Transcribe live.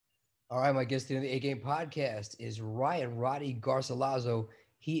All right, my guest today on the A Game podcast is Ryan Rotty Garcilazo.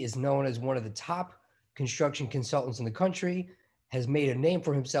 He is known as one of the top construction consultants in the country, has made a name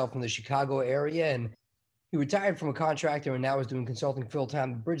for himself in the Chicago area, and he retired from a contractor and now is doing consulting full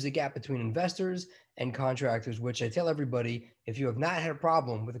time to bridge the gap between investors and contractors, which I tell everybody, if you have not had a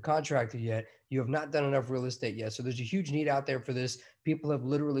problem with a contractor yet, you have not done enough real estate yet. So there's a huge need out there for this. People have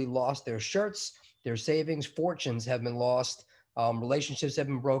literally lost their shirts, their savings, fortunes have been lost, relationships have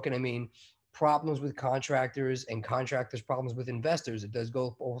been broken. I mean, problems with contractors and contractors' problems with investors, it does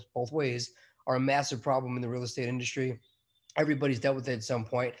go both ways, are a massive problem in the real estate industry. Everybody's dealt with it at some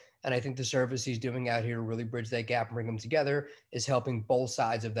point. And I think the service he's doing out here to really bridge that gap and bring them together is helping both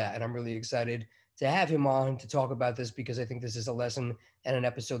sides of that. And I'm really excited to have him on to talk about this because I think this is a lesson and an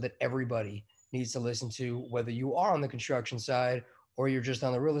episode that everybody needs to listen to, whether you are on the construction side or you're just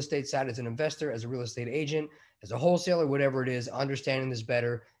on the real estate side as an investor, as a real estate agent, as a wholesaler, whatever it is. Understanding this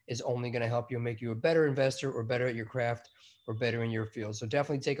better is only going to help you and make you a better investor or better at your craft or better in your field. So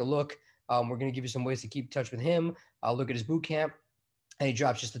definitely take a look. We're going to give you some ways to keep in touch with him. I'll look at his boot camp, and he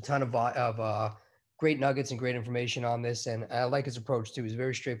drops just a ton of great nuggets and great information on this. And I like his approach too. He's a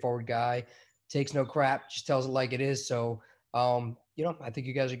very straightforward guy, takes no crap, just tells it like it is. So, I think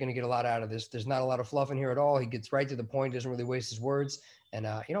you guys are going to get a lot out of this. There's not a lot of fluff in here at all. He gets right to the point, doesn't really waste his words. And,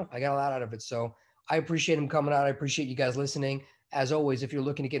 I got a lot out of it. So I appreciate him coming out. I appreciate you guys listening. As always, if you're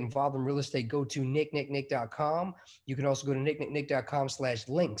looking to get involved in real estate, go to nicknicknick.com. You can also go to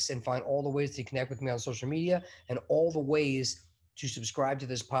nicknicknick.com/links and find all the ways to connect with me on social media and all the ways to subscribe to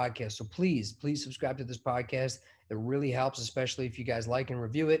this podcast. So please subscribe to this podcast. It really helps, especially if you guys like and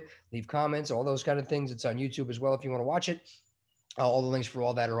review it, leave comments, all those kind of things. It's on YouTube as well if you want to watch it. All the links for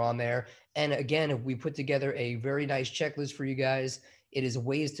all that are on there. And again, if we put together a very nice checklist for you guys, it is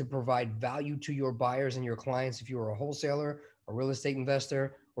ways to provide value to your buyers and your clients. If you are a wholesaler, a real estate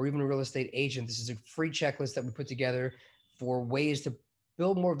investor, or even a real estate agent, this is a free checklist that we put together for ways to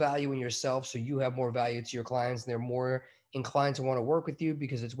build more value in yourself so you have more value to your clients and they're more inclined to want to work with you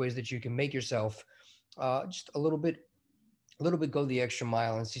because it's ways that you can make yourself just a little bit go the extra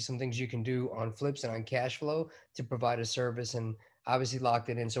mile and see some things you can do on flips and on cash flow to provide a service and obviously locked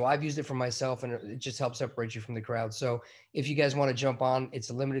it in. So I've used it for myself and it just helps separate you from the crowd. So if you guys want to jump on, it's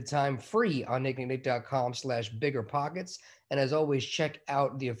a limited time free on nicknicknick.com/bigger pockets. And as always, check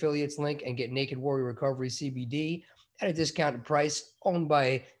out the affiliates link and get Naked Warrior Recovery CBD at a discounted price, owned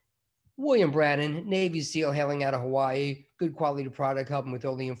by William Braden, Navy SEAL hailing out of Hawaii. Good quality product, helping with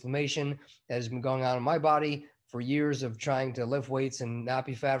all the inflammation that has been going on in my body for years of trying to lift weights and not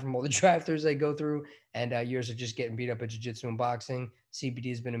be fat from all the drive-thrus I go through, and years of just getting beat up at jiu-jitsu and boxing. CBD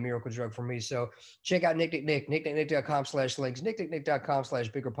has been a miracle drug for me. So check out nicknicknick.com/links,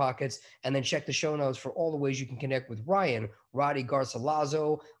 nicknicknick.com/bigger pockets, and then check the show notes for all the ways you can connect with Ryan Rotty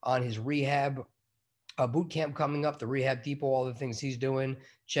Garcilazo on his rehab boot camp coming up, the Rehab Depot, all the things he's doing.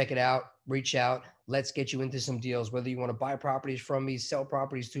 Check it out. Reach out. Let's get you into some deals. Whether you want to buy properties from me, sell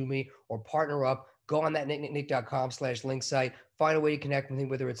properties to me, or partner up, go on that nicknicknick.com/link site. Find a way to connect with me,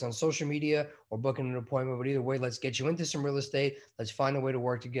 whether it's on social media or booking an appointment. But either way, let's get you into some real estate. Let's find a way to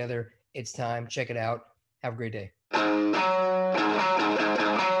work together. It's time. Check it out. Have a great day.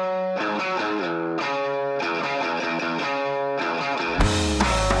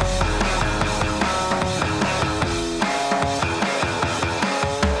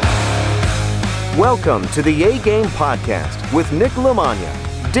 Welcome to the A-Game Podcast with Nick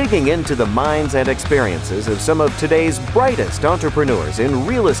Lamagna, digging into the minds and experiences of some of today's brightest entrepreneurs in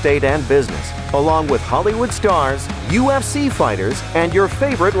real estate and business, along with Hollywood stars, UFC fighters, and your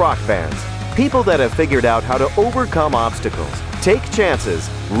favorite rock bands. People that have figured out how to overcome obstacles, take chances,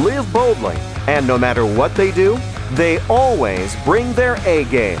 live boldly, and no matter what they do, they always bring their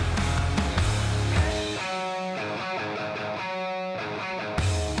A-game.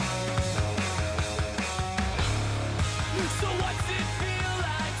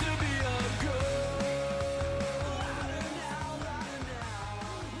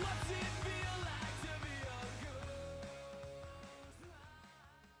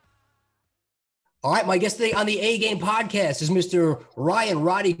 All right, my guest today on the A-Game podcast is Mr. Ryan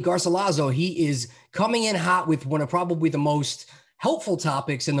Rotty Garcilazo. He is coming in hot with one of probably the most helpful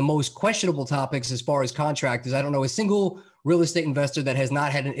topics and the most questionable topics as far as contractors. I don't know a single real estate investor that has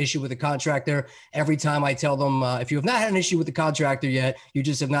not had an issue with a contractor. Every time I tell them, if you have not had an issue with the contractor yet, you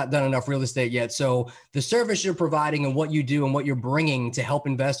just have not done enough real estate yet. So the service you're providing and what you do and what you're bringing to help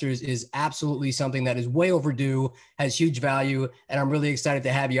investors is absolutely something that is way overdue, has huge value. And I'm really excited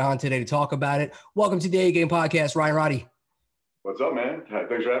to have you on today to talk about it. Welcome to the A-Game podcast, Ryan Rotty. What's up, man?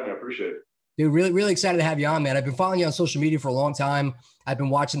 Thanks for having me. I appreciate it. Dude, really, really excited to have you on, man. I've been following you on social media for a long time. I've been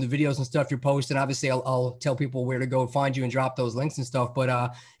watching the videos and stuff you're posting. Obviously, I'll tell people where to go find you and drop those links and stuff.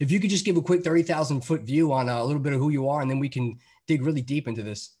 But if you could just give a quick 30,000 foot view on a little bit of who you are, and then we can dig really deep into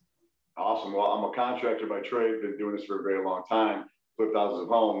this. Awesome. Well, I'm a contractor by trade, been doing this for a very long time, flipped thousands of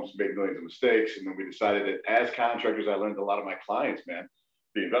homes, made millions of mistakes. And then we decided that as contractors, I learned a lot of my clients, man,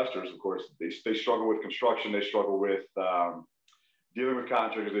 the investors, of course, they struggle with construction. They struggle with dealing with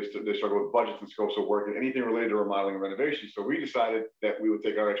contractors. They struggle with budgets and scopes of work and anything related to remodeling and renovation. So we decided that we would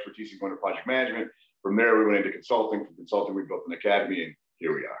take our expertise and go into project management. From there, we went into consulting. From consulting, we built an academy, and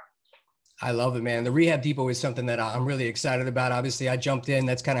here we are. I love it, man. The Rehab Depot is something that I'm really excited about. Obviously, I jumped in.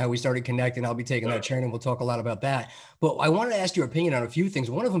 That's kind of how we started connecting. I'll be taking that training. We'll talk a lot about that. But I wanted to ask your opinion on a few things.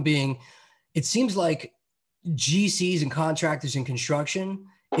 One of them being, it seems like GCs and contractors in construction,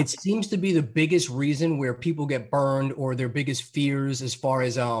 it seems to be the biggest reason where people get burned or their biggest fears as far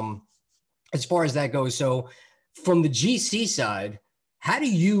as that goes. So from the GC side, how do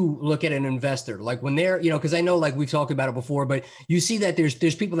you look at an investor? Like when they're, because I know like we've talked about it before, but you see that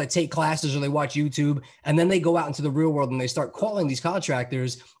there's people that take classes or they watch YouTube and then they go out into the real world and they start calling these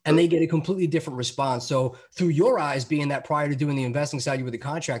contractors and they get a completely different response. So through your eyes, being that prior to doing the investing side, you were the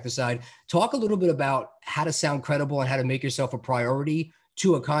contractor side, talk a little bit about how to sound credible and how to make yourself a priority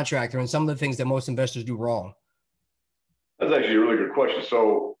to a contractor and some of the things that most investors do wrong. That's actually a really good question.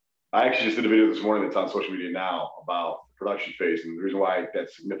 So I actually just did a video this morning that's on social media now about the production phase. And the reason why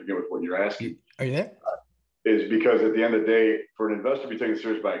that's significant with what you're asking. Are you there? Is because at the end of the day, for an investor to be taken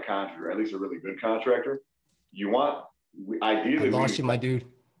seriously by a contractor, at least a really good contractor, you want, ideally. I lost you, my dude.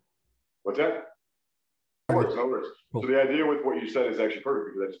 What's that? No worries, no worries. Cool. So the idea with what you said is actually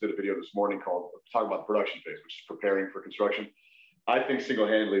perfect because I just did a video this morning called talking about the production phase, which is preparing for construction. I think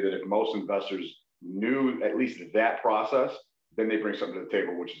single-handedly that if most investors knew at least that process, then they bring something to the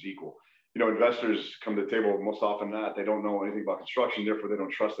table, which is equal. Investors come to the table most often not, they don't know anything about construction, therefore they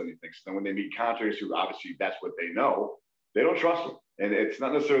don't trust anything. So then when they meet contractors who obviously that's what they know, they don't trust them. And it's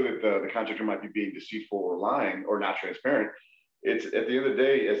not necessarily that the contractor might be being deceitful or lying or not transparent. It's at the end of the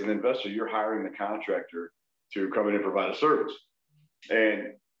day, as an investor, you're hiring the contractor to come in and provide a service.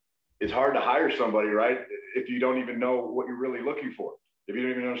 And it's hard to hire somebody, right, if you don't even know what you're really looking for, if you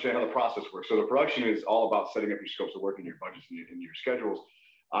don't even understand how the process works. So the production is all about setting up your scopes of work and your budgets and your schedules.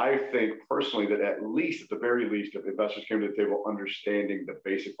 I think personally that at the very least, if investors came to the table understanding the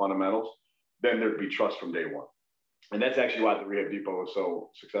basic fundamentals, then there'd be trust from day one. And that's actually why the Rehab Depot is so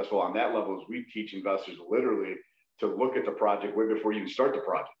successful on that level is we teach investors literally to look at the project way before you even start the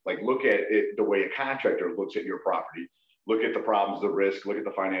project. Like look at it the way a contractor looks at your property, look at the problems, the risk, look at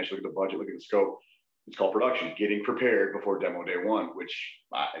the financial, look at the budget, look at the scope. It's called production, getting prepared before demo day one, which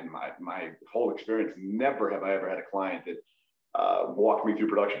in my whole experience, never have I ever had a client that walked me through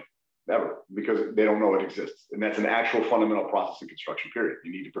production, never, because they don't know it exists. And that's an actual fundamental process in construction, period.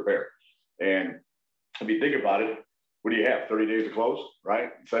 You need to prepare. And if you think about it, what do you have? 30 days to close, right?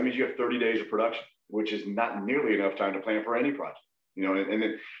 So that means you have 30 days of production, which is not nearly enough time to plan for any project. And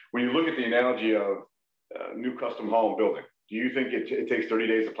then when you look at the analogy of new custom home building, do you think it takes 30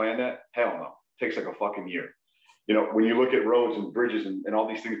 days to plan that? Hell no. It takes like a fucking year. When you look at roads and bridges and all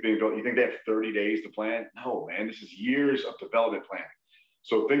these things being built, you think they have 30 days to plan? No, man, this is years of development planning.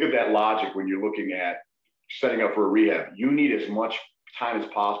 So think of that logic when you're looking at setting up for a rehab. You need as much time as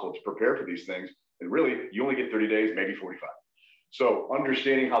possible to prepare for these things. And really, you only get 30 days, maybe 45. So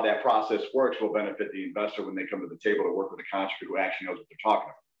understanding how that process works will benefit the investor when they come to the table to work with a contractor who actually knows what they're talking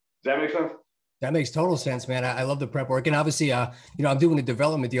about. Does that make sense? That makes total sense, man. I love the prep work. And obviously, I'm doing a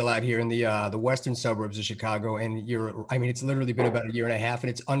development deal out here in the western suburbs of Chicago. And it's literally been about a year and a half. And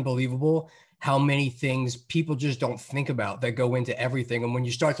it's unbelievable how many things people just don't think about that go into everything. And when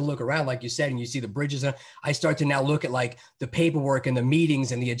you start to look around, like you said, and you see the bridges, I start to now look at like the paperwork and the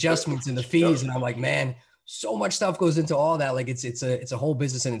meetings and the adjustments and the fees. And I'm like, man, so much stuff goes into all that. Like it's a whole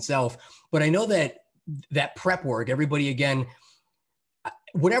business in itself. But I know that prep work, everybody, again,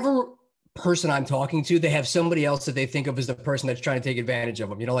 whatever person I'm talking to, they have somebody else that they think of as the person that's trying to take advantage of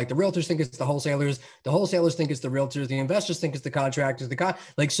them. Like the realtors think it's the wholesalers think it's the realtors, the investors think it's the contractors,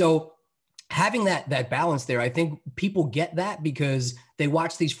 so having that balance there, I think people get that because they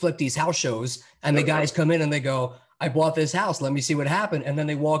watch these house shows and the guys come in and they go, I bought this house, let me see what happened. And then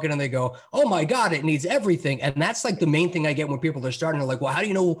they walk in and they go, oh my God, it needs everything. And that's like the main thing I get when people are starting. They're like, well, how do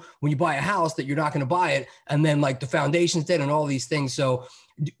you know when you buy a house that you're not going to buy it? And then like the foundation's dead and all these things. So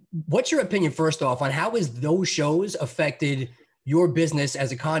what's your opinion first off on how has those shows affected your business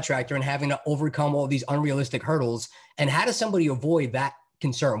as a contractor and having to overcome all these unrealistic hurdles? And how does somebody avoid that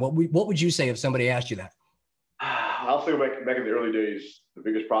concern? What would you say if somebody asked you that? I'll say back in the early days, the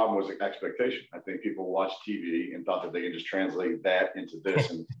biggest problem was expectation. I think people watched TV and thought that they could just translate that into this,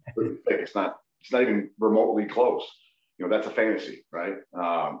 and it's not even remotely close. You know, that's a fantasy, right?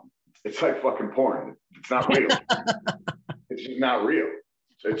 It's like fucking porn. It's not real. It's just not real.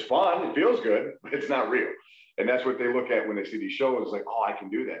 It's fun. It feels good, but it's not real. And that's what they look at when they see these shows. Like, oh, I can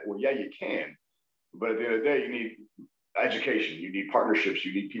do that. Well, yeah, you can. But at the end of the day, you need education. You need partnerships.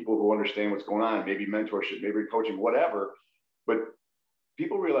 You need people who understand what's going on, maybe mentorship, maybe coaching, whatever. But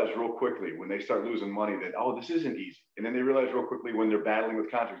people realize real quickly when they start losing money that, oh, this isn't easy. And then they realize real quickly when they're battling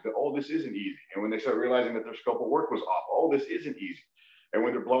with contractors that, oh, this isn't easy. And when they start realizing that their scope of work was off, oh, this isn't easy. And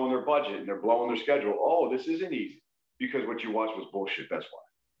when they're blowing their budget and they're blowing their schedule, oh, this isn't easy, because what you watched was bullshit. That's why.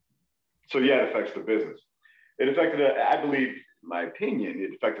 So yeah, it affects the business. It affected it, I believe, in my opinion,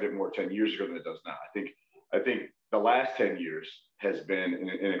 it affected it more 10 years ago than it does now. I think the last 10 years has been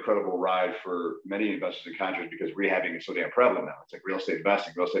an incredible ride for many investors and contractors, because rehabbing is so damn prevalent now. It's like real estate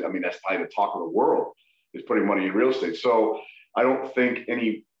investing, real estate. I mean, that's probably the talk of the world, is putting money in real estate. So I don't think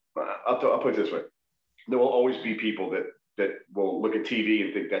I'll put it this way. There will always be people that will look at TV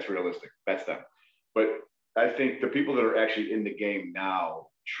and think that's realistic. That's them. But I think the people that are actually in the game now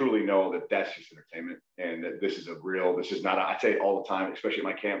truly know that that's just entertainment, and that this is not, I say it all the time, especially at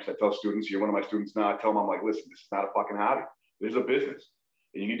my camps. I tell students, you're one of my students now, I tell them, I'm like, listen, this is not a fucking hobby. This is a business.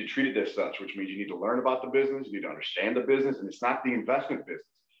 And you need to treat it as such, which means you need to learn about the business. You need to understand the business. And it's not the investment business.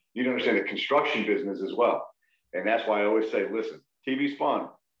 You need to understand the construction business as well. And that's why I always say, listen, TV's fun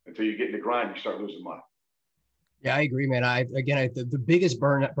until you get in the grind, you start losing money. Yeah, I agree, man. The biggest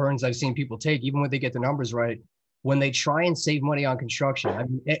burns I've seen people take, even when they get the numbers right, when they try and save money on construction. I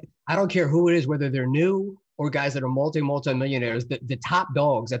mean, I don't care who it is, whether they're new or guys that are multi-millionaires, the top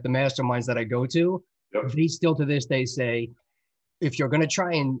dogs at the masterminds that I go to, yep, they still to this day say, if you're going to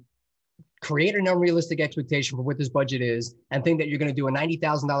try and create an unrealistic expectation for what this budget is and think that you're going to do a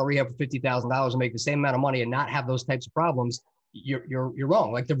 $90,000 rehab for $50,000 and make the same amount of money and not have those types of problems, you're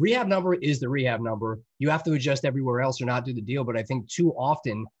wrong. Like, the rehab number is the rehab number. You have to adjust everywhere else or not do the deal. But I think too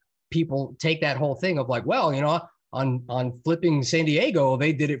often people take that whole thing of like, well, you know, on flipping San Diego,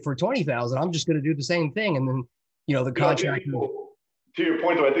 they did it for 20,000. I'm just going to do the same thing. And then, you know, the contract. To your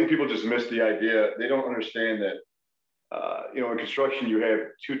point, though, I think people just miss the idea. They don't understand that, you know, in construction, you have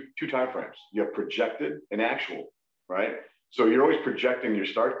two time frames. You have projected and actual, right? So you're always projecting your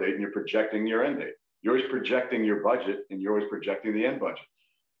start date and you're projecting your end date. You're always projecting your budget and you're always projecting the end budget.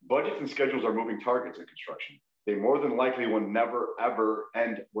 Budgets and schedules are moving targets in construction. They more than likely will never, ever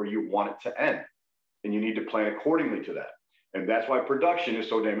end where you want it to end. And you need to plan accordingly to that. And that's why production is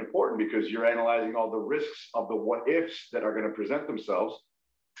so damn important, because you're analyzing all the risks of the what ifs that are going to present themselves.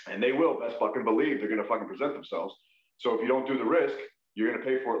 And they will, best fucking believe, they're going to fucking present themselves. So if you don't do the risk, you're going to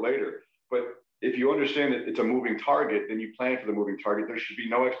pay for it later. But if you understand that it's a moving target, then you plan for the moving target. There should be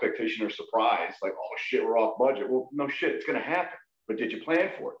no expectation or surprise, like, oh shit, we're off budget. Well, no shit, it's going to happen. But did you plan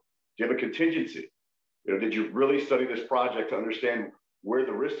for it? Do you have a contingency? You know, did you really study this project to understand where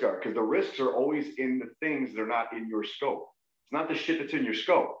the risks are? Because the risks are always in the things that are not in your scope. It's not the shit that's in your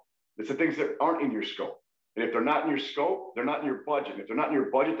scope. It's the things that aren't in your scope. And if they're not in your scope, they're not in your budget. And if they're not in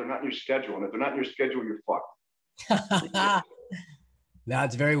your budget, they're not in your schedule. And if they're not in your schedule, you're fucked.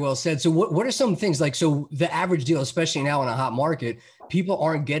 That's very well said. So what are some things like, so the average deal, especially now in a hot market, people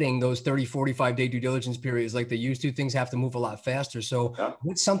aren't getting those 30, 45 day due diligence periods like they used to. Things have to move a lot faster. So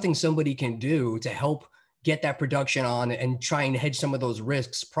what's something somebody can do to help get that production on and try and hedge some of those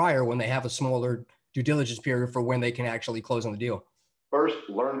risks prior when they have a smaller due diligence period for when they can actually close on the deal? First,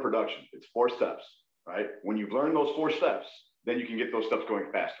 learn production. It's 4 steps, right? When you've learned those 4 steps, then you can get those steps going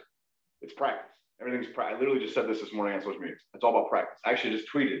faster. It's practice. Everything's practice. I literally just said this morning on social media. It's all about practice. I actually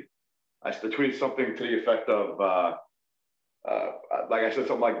just tweeted. I tweeted something to the effect of, like I said,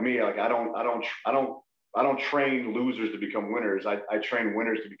 something like me. Like I don't train losers to become winners. I train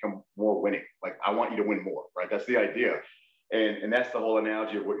winners to become more winning. Like I want you to win more, right? That's the idea. And that's the whole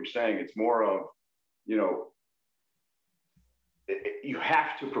analogy of what you're saying. It's more of, you know, you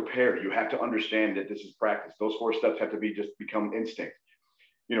have to prepare. You have to understand that this is practice. Those 4 steps have to become instinct.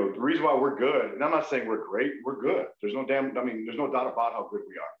 You know, the reason why we're good, and I'm not saying we're great, we're good. There's no doubt about how good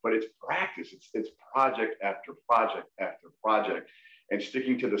we are, but it's practice. It's project after project after project, and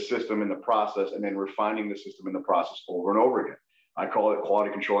sticking to the system and the process, and then refining the system and the process over and over again. I call it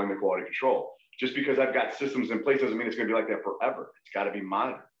quality controlling the quality control. Just because I've got systems in place doesn't mean it's going to be like that forever. It's got to be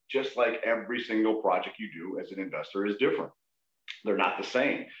monitored. Just like every single project you do as an investor is different. They're not the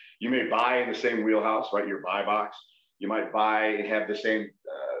same. You may buy in the same wheelhouse, right? Your buy box. You might buy and have the same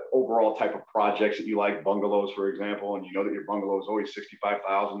overall type of projects that you like, bungalows, for example, and you know that your bungalow is always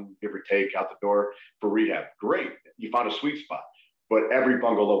 65,000, give or take, out the door for rehab. Great. You found a sweet spot, but every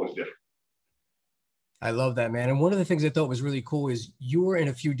bungalow is different. I love that, man. And one of the things I thought was really cool is you were in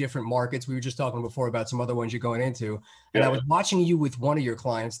a few different markets. We were just talking before about some other ones you're going into. And I was watching you with one of your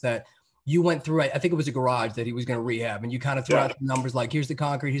clients that you went through, I think it was a garage that he was going to rehab, and you kind of threw out the numbers like, here's the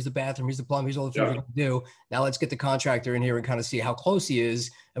concrete, here's the bathroom, here's the plumbing, here's all the things we're going to do. Now let's get the contractor in here and kind of see how close he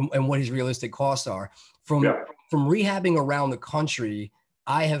is and what his realistic costs are. From rehabbing around the country,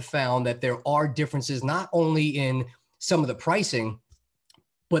 I have found that there are differences, not only in some of the pricing,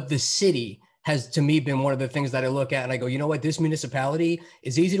 but the city has, to me, been one of the things that I look at and I go, you know what, this municipality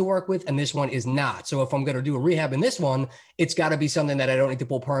is easy to work with and this one is not. So if I'm going to do a rehab in this one, it's got to be something that I don't need to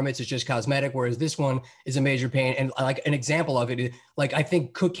pull permits. It's just cosmetic. Whereas this one is a major pain. And like an example of it, like I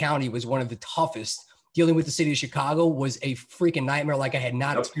think Cook County was one of the toughest. Dealing with the city of Chicago was a freaking nightmare like I had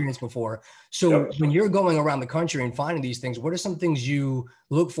not experienced before. So when you're going around the country and finding these things, what are some things you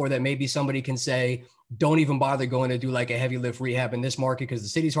look for that maybe somebody can say, don't even bother going to do like a heavy lift rehab in this market because the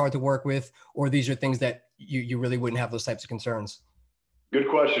city's hard to work with, or these are things that you really wouldn't have those types of concerns? Good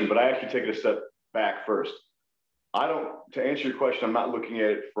question, but I actually take it a step back first. To answer your question, I'm not looking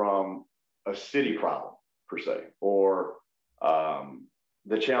at it from a city problem per se, or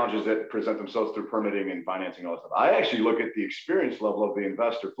the challenges that present themselves through permitting and financing, all that stuff. I actually look at the experience level of the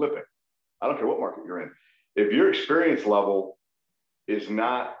investor flipping. I don't care what market you're in. If your experience level is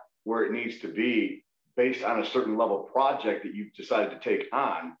not where it needs to be based on a certain level of project that you've decided to take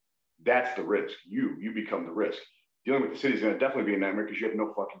on, that's the risk. You become the risk. Dealing with the city is going to definitely be a nightmare because you have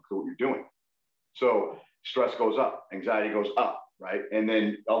no fucking clue what you're doing. So stress goes up, anxiety goes up, right? And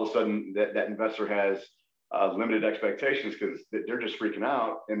then all of a sudden that investor has limited expectations because they're just freaking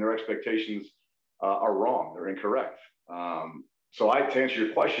out and their expectations are wrong. They're incorrect. So to answer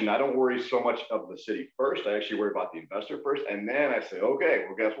your question, I don't worry so much of the city first. I actually worry about the investor first. And then I say, okay,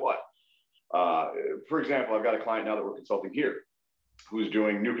 well, guess what? For example, I've got a client now that we're consulting here who's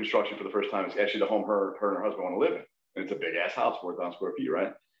doing new construction for the first time. It's actually the home her and her husband want to live in. And it's a big ass house, 4,000 square feet,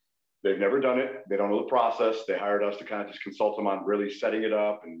 right? They've never done it. They don't know the process. They hired us to kind of just consult them on really setting it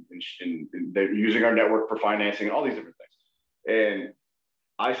up and they're using our network for financing and all these different things. And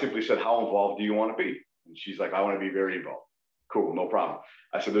I simply said, how involved do you want to be? And she's like, I want to be very involved. Cool, no problem.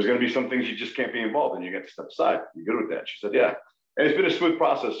 I said, there's going to be some things you just can't be involved in. You get to step aside. You good with that? She said, yeah. And it's been a smooth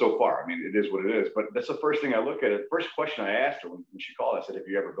process so far. I mean, it is what it is. But that's the first thing I look at. The first question I asked her when she called, I said, have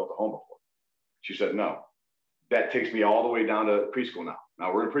you ever built a home before? She said, no. That takes me all the way down to preschool now.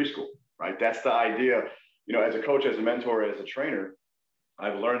 Now we're in preschool, right? That's the idea. You know, as a coach, as a mentor, as a trainer,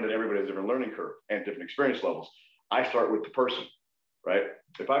 I've learned that everybody has a different learning curve and different experience levels. I start with the person, right?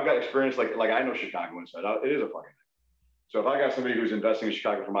 If I've got experience, like I know Chicago inside out, it is a fucking thing. So if I got somebody who's investing in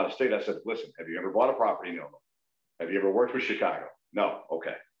Chicago from out of state, I said, listen, have you ever bought a property in Illinois? Have you ever worked with Chicago? No.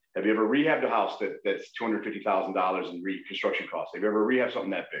 Okay. Have you ever rehabbed a house that's $250,000 in reconstruction costs? Have you ever rehabbed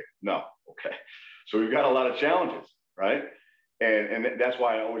something that big? No. Okay. So we've got a lot of challenges, right? And that's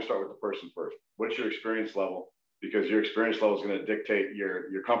why I always start with the person first. What's your experience level? Because your experience level is going to dictate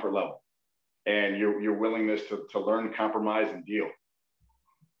your comfort level and your willingness to learn, compromise, and deal.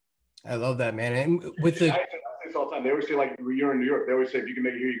 I love that, man. And with the, I say this all the time. They always say, like, you're in New York. They always say, if you can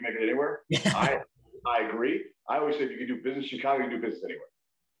make it here, you can make it anywhere. I agree. I always say, if you can do business in Chicago, you can do business anywhere.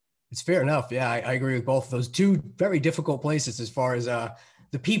 It's fair enough. Yeah, I agree with both of those. Two very difficult places as far as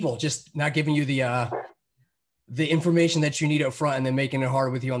the people just not giving you the information that you need up front and then making it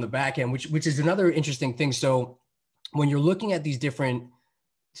hard with you on the back end, which is another interesting thing. So when you're looking at these different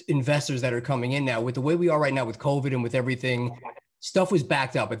investors that are coming in now, with the way we are right now with COVID and with everything, stuff was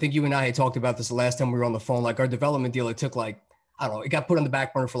backed up. I think you and I had talked about this the last time we were on the phone. Like our development deal, it took like, I don't know, it got put on the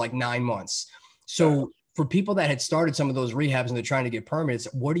back burner for like 9 months. So for people that had started some of those rehabs and they're trying to get permits,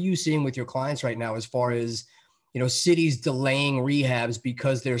 what are you seeing with your clients right now as far as, you know, cities delaying rehabs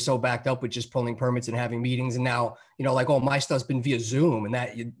because they're so backed up with just pulling permits and having meetings? And now, you know, like, oh, my stuff's been via Zoom and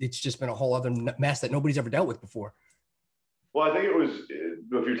that it's just been a whole other mess that nobody's ever dealt with before. Well, I think it was,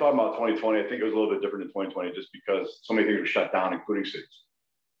 if you're talking about 2020, I think it was a little bit different in 2020 just because so many things were shut down, including cities.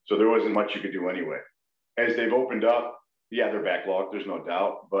 So there wasn't much you could do anyway. As they've opened up, yeah, they're backlogged, there's no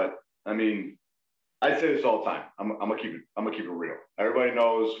doubt. But I mean, I say this all the time. I'm gonna keep it real. Everybody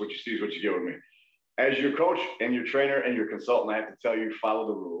knows what you see is what you get with me. As your coach and your trainer and your consultant, I have to tell you, follow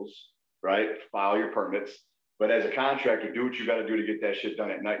the rules, right? File your permits. But as a contractor, do what you got to do to get that shit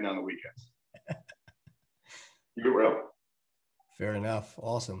done at night and on the weekends. Keep it real. Fair enough.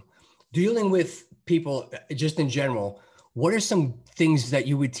 Awesome. Dealing with people just in general, what are some things that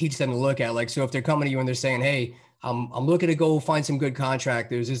you would teach them to look at? Like, so if they're coming to you and they're saying, hey, I'm looking to go find some good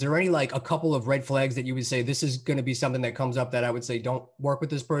contractors. Is there any like a couple of red flags that you would say this is going to be something that comes up that I would say don't work with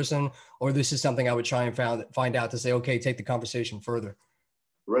this person, or this is something I would try and find out to say, okay, take the conversation further?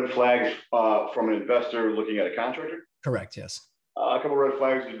 Red flags from an investor looking at a contractor? Correct. Yes. A couple of red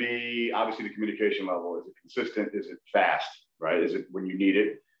flags would be obviously the communication level. Is it consistent? Is it fast? Right? Is it when you need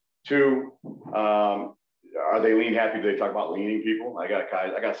it? Two, are they lean happy? Do they talk about leaning people? I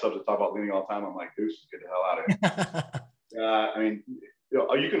got subs that talk about leaning all the time. I'm like, deuce, get the hell out of here. I mean,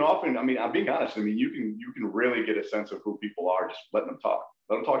 you can often, I mean, I'm being honest. I mean, you can really get a sense of who people are just letting them talk.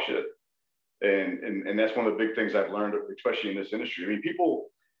 Let them talk shit. And that's one of the big things I've learned, especially in this industry. I mean, people,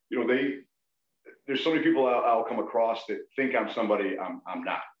 there's so many people I'll come across that think I'm somebody I'm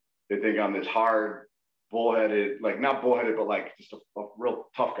not. They think I'm this hard, bullheaded, like not bullheaded, but like just a real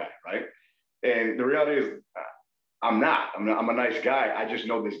tough guy, right? And the reality is, I'm not. I'm a nice guy. I just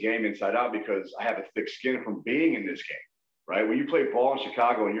know this game inside out because I have a thick skin from being in this game, right? When you play ball in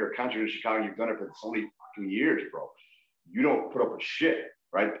Chicago and you're a contractor in Chicago, you've done it for so many fucking years, bro. You don't put up with shit,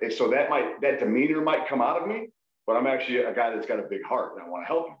 right? And so that demeanor might come out of me, but I'm actually a guy that's got a big heart and I want to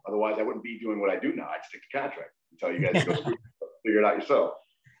help you. Otherwise, I wouldn't be doing what I do now. I'd stick to contract and tell you guys to go figure it out yourself.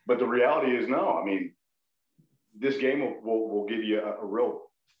 But the reality is, no. I mean, this game will give you a real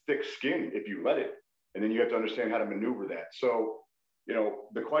thick skin if you let it, and then you have to understand how to maneuver that. So,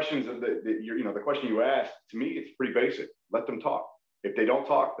 the questions the question you asked, to me, it's pretty basic. Let them talk. If they don't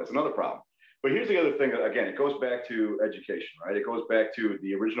talk, that's another problem. But here's the other thing. Again, it goes back to education, right? It goes back to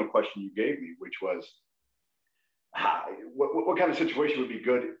the original question you gave me, which was, what kind of situation would be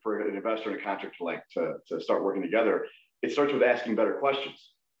good for an investor and a contractor like to start working together? It starts with asking better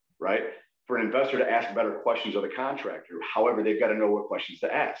questions, right? For an investor to ask better questions of the contractor. However, they've got to know what questions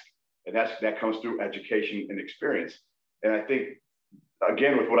to ask. And that comes through education and experience. And I think,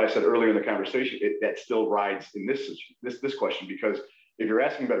 again, with what I said earlier in the conversation, that still rides in this question, because if you're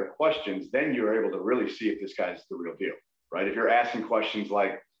asking better questions, then you're able to really see if this guy's the real deal, right? If you're asking questions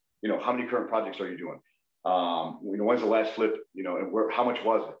like, how many current projects are you doing? When's the last flip? And how much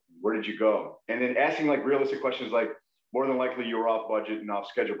was it? Where did you go? And then asking like realistic questions like, more than likely you were off budget and off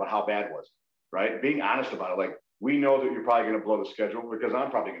schedule, but how bad was it, right? Being honest about it. Like, we know that you're probably going to blow the schedule because I'm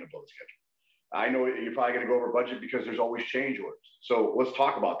probably going to blow the schedule. I know you're probably going to go over budget because there's always change orders. So let's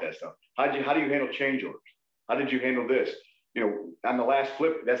talk about that stuff. How do you handle change orders? How did you handle this? On the last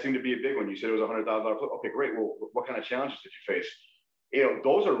flip, that seemed to be a big one. You said it was a $100,000 flip. Okay, great. Well, what kind of challenges did you face?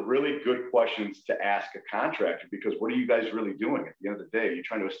 Those are really good questions to ask a contractor, because what are you guys really doing at the end of the day? You're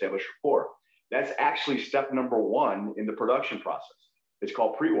trying to establish rapport. That's actually step number one in the production process. It's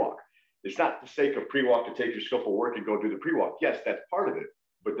called pre-walk. It's not the sake of pre-walk to take your scope of work and go do the pre-walk. Yes, that's part of it.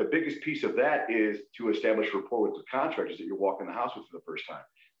 But the biggest piece of that is to establish rapport with the contractors that you're walking the house with for the first time.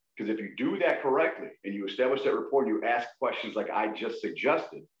 Because if you do that correctly and you establish that rapport and you ask questions like I just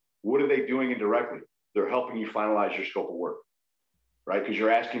suggested, what are they doing indirectly? They're helping you finalize your scope of work, right? Because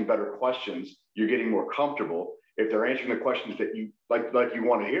you're asking better questions. You're getting more comfortable. If they're answering the questions that you like you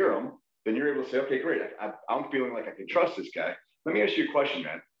want to hear them, then you're able to say, okay, great. I'm feeling like I can trust this guy. Let me ask you a question,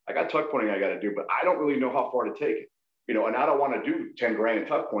 man. I got tuck pointing I got to do, but I don't really know how far to take it. And I don't want to do 10 grand in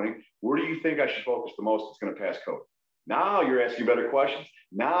tuck pointing. Where do you think I should focus the most that's going to pass code? Now you're asking better questions.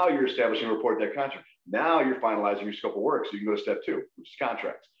 Now you're establishing a rapport to that contract. Now you're finalizing your scope of work. So you can go to step 2, which is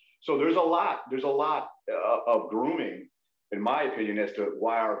contracts. So there's a lot of grooming, in my opinion, as to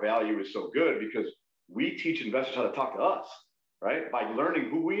why our value is so good, because we teach investors how to talk to us. Right? By learning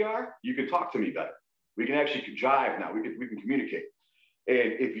who we are, you can talk to me better. We can actually jive now. We can communicate.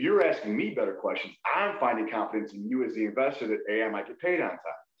 And if you're asking me better questions, I'm finding confidence in you as the investor that A, I might get paid on time.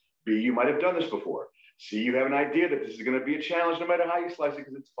 B, you might have done this before. C, you have an idea that this is going to be a challenge no matter how you slice it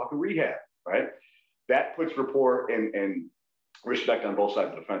because it's fucking rehab, right? That puts rapport and respect on both sides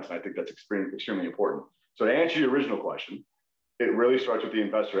of the fence. And I think that's extremely important. So to answer your original question, it really starts with the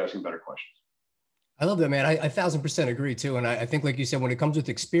investor asking better questions. I love that, man. I 1000% agree too. And I think, like you said, when it comes with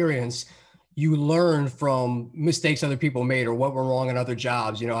experience, you learn from mistakes other people made or what went wrong in other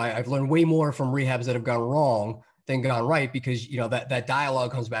jobs. I've learned way more from rehabs that have gone wrong than gone right, because, that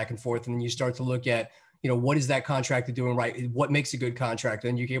dialogue comes back and forth. And then you start to look at, what is that contractor doing right? What makes a good contractor?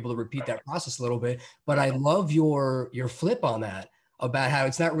 And you're able to repeat that process a little bit. But I love your flip on that, about how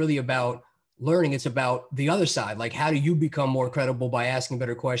it's not really about learning, it's about the other side. Like, how do you become more credible by asking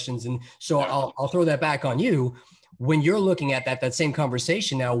better questions? And so I'll throw that back on you. When you're looking at that same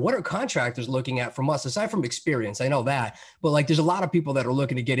conversation now, what are contractors looking at from us, aside from experience? I know that, but like, there's a lot of people that are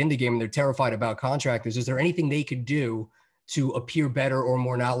looking to get into game and they're terrified about contractors. Is there anything they could do to appear better or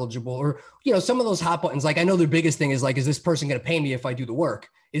more knowledgeable? Or, some of those hot buttons, like, I know their biggest thing is like, is this person going to pay me if I do the work,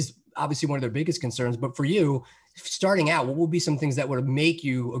 is obviously one of their biggest concerns. But for you, starting out, what would be some things that would make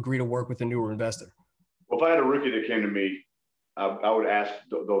you agree to work with a newer investor? Well, if I had a rookie that came to me, I would ask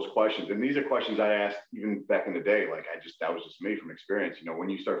those questions. And these are questions I asked even back in the day. Like that was just me from experience. You know, when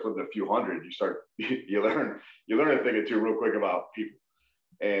you start flipping a few hundred, you learn a thing or two real quick about people.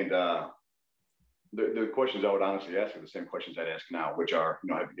 And the questions I would honestly ask are the same questions I'd ask now, which are,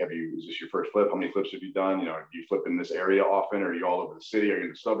 you know, is this your first flip? How many flips have you done? You know, do you flip in this area often? Are you all over the city? Are you in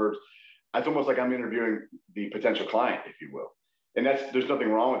the suburbs? It's almost like I'm interviewing the potential client, if you will. And there's nothing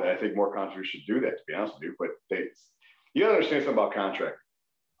wrong with that. I think more contractors should do that, to be honest with you. But you gotta understand something about contract.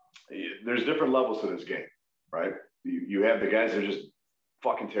 There's different levels to this game, right? You have the guys that are just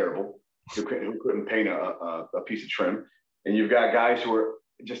fucking terrible, who couldn't paint a piece of trim. And you've got guys who are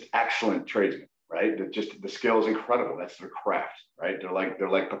just excellent tradesmen, right? The skill is incredible. That's their craft, right? They're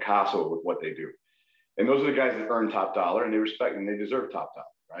like Picasso with what they do. And those are the guys that earn top dollar, and they respect and they deserve top dollar,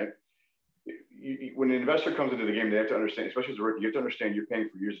 right? When an investor comes into the game, they have to understand, especially as a rookie, you have to understand you're paying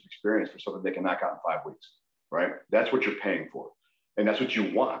for years of experience for something they can knock out in 5 weeks, right? That's what you're paying for. And that's what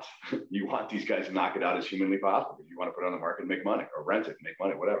you want. You want these guys to knock it out as humanly possible. You want to put it on the market and make money, or rent it and make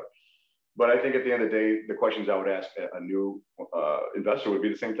money, whatever. But I think at the end of the day, the questions I would ask a new investor would be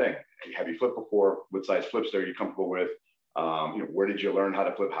the same thing. Have you flipped before? What size flips are you comfortable with? You know, where did you learn how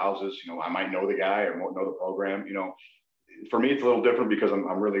to flip houses? You know, I might know the guy or won't know the program. You know, for me, it's a little different because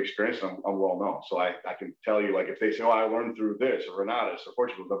I'm really experienced. I'm well known. So I can tell you, like, if they say, oh, I learned through this or Renatus or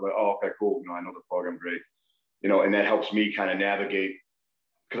Portugal, I'm like, oh, okay, cool. You know, I know the program, great. You know, and that helps me kind of navigate,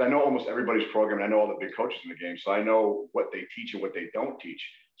 because I know almost everybody's program and I know all the big coaches in the game. So I know what they teach and what they don't teach.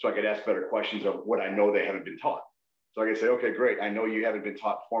 So I could ask better questions of what I know they haven't been taught. So I can say, okay, great. I know you haven't been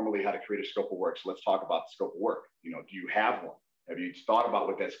taught formally how to create a scope of work. So let's talk about the scope of work. You know, do you have one? Have you thought about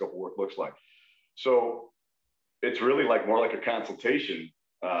what that scope of work looks like? So it's really more like a consultation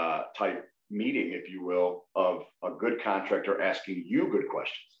type meeting, if you will, of a good contractor asking you good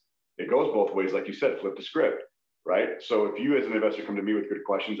questions. It goes both ways. Like you said, flip the script, right? So if you as an investor come to me with good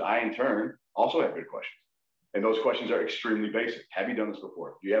questions, I in turn also have good questions. And those questions are extremely basic. Have you done this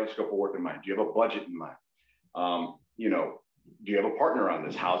before? Do you have a scope of work in mind? Do you have a budget in mind? You know, do you have a partner on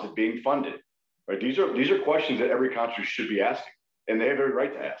this? How's it being funded? Right? These are questions that every contractor should be asking, and they have every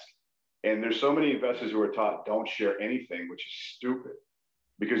right to ask. And there's so many investors who are taught don't share anything, which is stupid.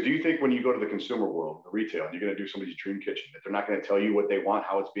 Because do you think when you go to the consumer world, the retail, and you're going to do somebody's dream kitchen, that they're not going to tell you what they want,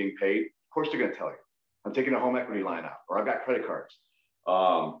 how it's being paid? Of course they're going to tell you. I'm taking a home equity line out, or I've got credit cards,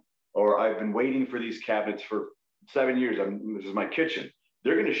 or I've been waiting for these cabinets for 7 years. This is my kitchen.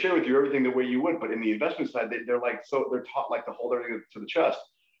 They're going to share with you everything the way you would. But in the investment side, they're taught to hold everything to the chest.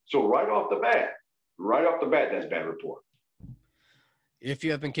 So right off the bat, that's bad rapport. If you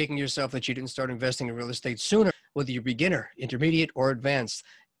have been kicking yourself that you didn't start investing in real estate sooner, whether you're beginner, intermediate, or advanced,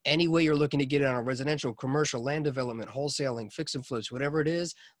 any way you're looking to get it on a residential, commercial, land development, wholesaling, fix and flips, whatever it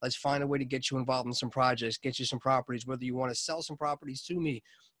is, let's find a way to get you involved in some projects, get you some properties, whether you want to sell some properties to me,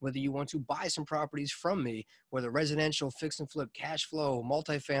 whether you want to buy some properties from me, whether residential, fix and flip, cash flow,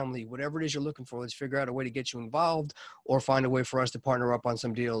 multifamily, whatever it is you're looking for, let's figure out a way to get you involved or find a way for us to partner up on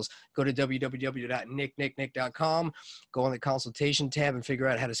some deals. Go to www.nicknicknick.com, go on the consultation tab and figure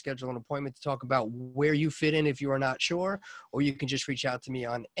out how to schedule an appointment to talk about where you fit in if you are not sure, or you can just reach out to me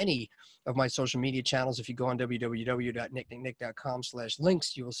on any of my social media channels. If you go on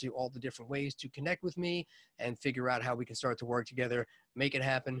www.nicknicknick.com/links, you will see all the different ways to connect with me and figure out how we can start to work together, make it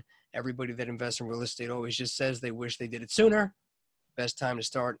happen. Everybody that invests in real estate always just says they wish they did it sooner. Best time to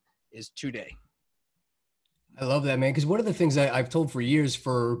start is today. I love that, man, because one of the things I've told for years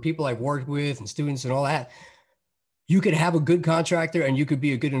for people I've worked with and students and all that, you could have a good contractor and you could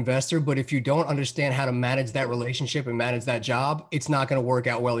be a good investor, but if you don't understand how to manage that relationship and manage that job, it's not going to work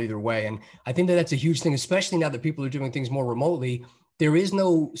out well either way. And I think that that's a huge thing, especially now that people are doing things more remotely. There is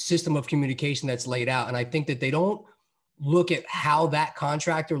no system of communication that's laid out. And I think that they don't look at how that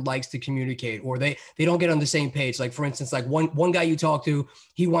contractor likes to communicate, or they don't get on the same page. Like, for instance, like one guy you talk to,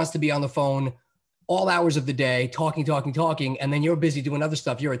 he wants to be on the phone all hours of the day, talking, and then you're busy doing other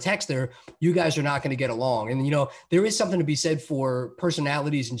stuff. You're a texter. You guys are not going to get along. And, you know, there is something to be said for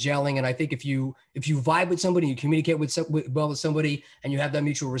personalities and gelling. And I think if you vibe with somebody, you communicate well with somebody, and you have that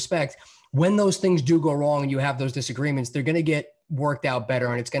mutual respect, when those things do go wrong and you have those disagreements, they're going to get worked out better,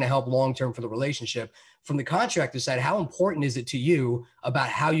 and it's going to help long-term for the relationship. From the contractor side, how important is it to you about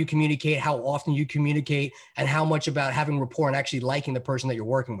how you communicate, how often you communicate, and how much about having rapport and actually liking the person that you're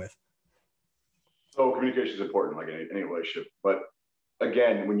working with? So communication is important, like any relationship. But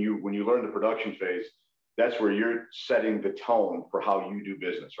again, when you learn the production phase, that's where you're setting the tone for how you do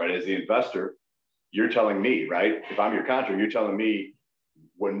business, right? As the investor, you're telling me, right? If I'm your contractor, you're telling me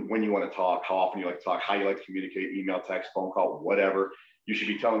when you want to talk, how often you like to talk, how you like to communicate, email, text, phone call, whatever. You should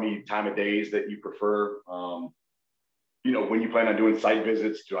be telling me time of days that you prefer. When you plan on doing site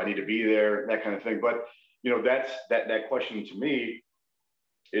visits, do I need to be there? That kind of thing. But that question to me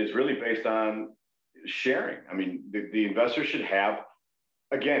is really based on sharing. I mean, the investor should have,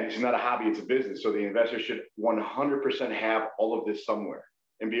 again, it's not a hobby, it's a business. So the investor should 100% have all of this somewhere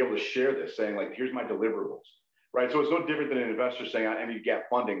and be able to share this, saying like, here's my deliverables, right? So it's no different than an investor saying, I need to get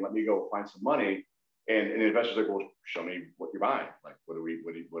funding, let me go find some money. And an investor's like, well, show me what you're buying. Like, what are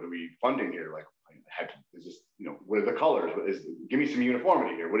we funding here? Like, is this, what are the colors? Give me some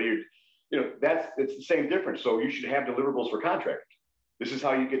uniformity here. What are you, it's the same difference. So you should have deliverables for contractors. This is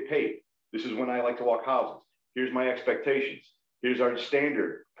how you get paid. This is when I like to walk houses. Here's my expectations. Here's our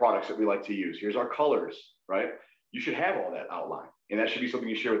standard products that we like to use. Here's our colors, right? You should have all that outlined. And that should be something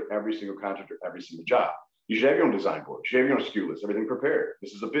you share with every single contractor, every single job. You should have your own design board. You should have your own SKU list, everything prepared.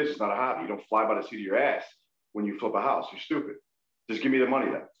 This is a business, not a hobby. You don't fly by the seat of your ass when you flip a house. You're stupid. Just give me the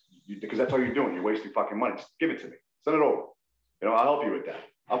money then. Because that's all you're doing. You're wasting fucking money. Just give it to me. Send it over. I'll help you with that.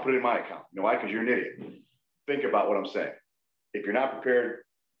 I'll put it in my account. You know why? Because you're an idiot. Think about what I'm saying. If you're not prepared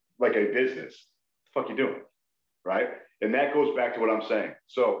like a business, what the fuck you doing? Right? And that goes back to what I'm saying.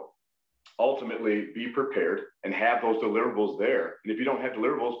 So ultimately, be prepared and have those deliverables there. And if you don't have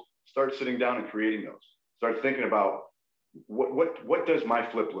deliverables, start sitting down and creating those. Start thinking about what does my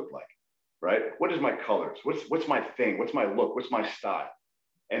flip look like, right? What is my colors? What's my thing? What's my look? What's my style?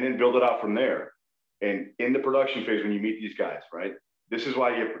 And then build it out from there. And in the production phase, when you meet these guys, right? This is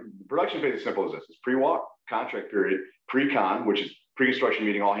why the production phase is simple as this. It's pre-walk, contract period, pre-con, which is pre-construction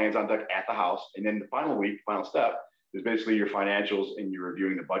meeting, all hands on deck at the house. And then the final step is basically your financials and you're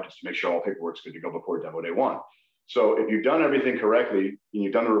reviewing the budgets to make sure all paperwork's good to go before demo day one. So if you've done everything correctly and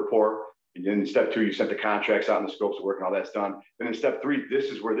you've done the report, and then in step 2, you sent the contracts out and the scopes of work and all that's done. Then in step 3,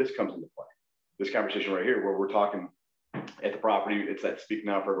 this is where this comes into play. This conversation right here, where we're talking at the property, it's that speak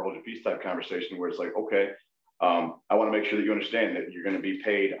now forever hold your peace type conversation where it's like, okay, I want to make sure that you understand that you're going to be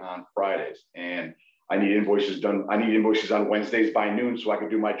paid on Fridays and I need invoices done. I need invoices on Wednesdays by noon so I can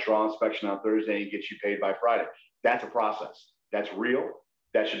do my draw inspection on Thursday and get you paid by Friday. That's a process. That's real.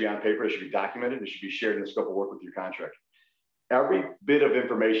 That should be on paper. It should be documented. It should be shared in the scope of work with your contractor. Every bit of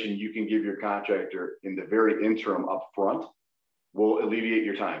information you can give your contractor in the very interim up front will alleviate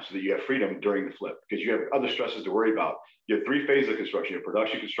your time so that you have freedom during the flip because you have other stresses to worry about. You have 3 phases of construction: you have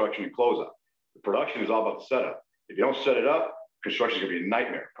production, construction, and closeout. The production is all about the setup. If you don't set it up, construction is going to be a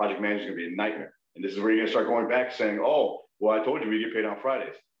nightmare. Project management is going to be a nightmare. And this is where you're going to start going back saying, oh, well, I told you we get paid on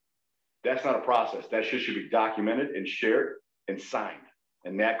Fridays. That's not a process. That shit should be documented and shared and signed.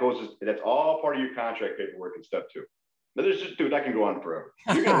 And that's all part of your contract paperwork in step 2. Now, there's just, dude, I can go on forever.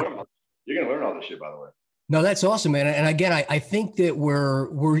 You're gonna learn all this shit, by the way. No, that's awesome, man. And again, I think that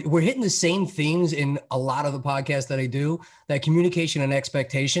we're hitting the same themes in a lot of the podcasts that I do. That communication and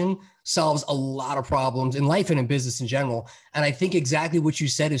expectation solves a lot of problems in life and in business in general. And I think exactly what you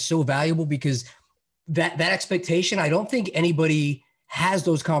said is so valuable because that expectation, I don't think anybody has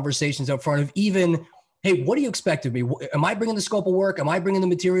those conversations up front of even, hey, what do you expect of me? Am I bringing the scope of work? Am I bringing the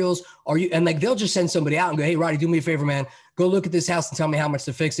materials? Are you? And like, they'll just send somebody out and go, hey, Rotty, do me a favor, man. Go look at this house and tell me how much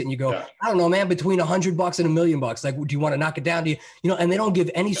to fix it. And you go, I don't know, man, between $100 and $1 million. Like, do you want to knock it down? Do you, and they don't give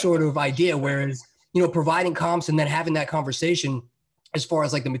any sort of idea. Whereas, providing comps and then having that conversation as far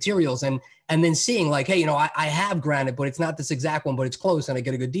as like the materials and then seeing like, hey, I have granite, but it's not this exact one, but it's close and I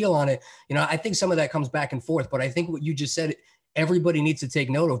get a good deal on it. I think some of that comes back and forth, but I think what you just said, everybody needs to take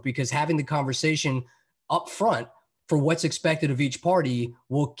note of because having the conversation up front for what's expected of each party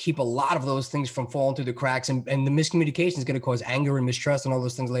will keep a lot of those things from falling through the cracks and the miscommunication is going to cause anger and mistrust and all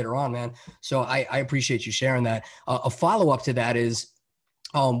those things later on, man. So I appreciate you sharing that. A follow-up to that is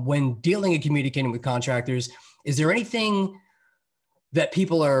when dealing and communicating with contractors, is there anything that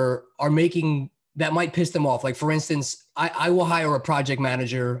people are making that might piss them off? Like for instance, I will hire a project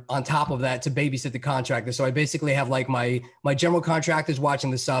manager on top of that to babysit the contractor. So I basically have like my general contractors watching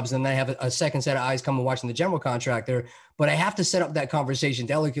the subs and then I have a second set of eyes coming watching the general contractor, but I have to set up that conversation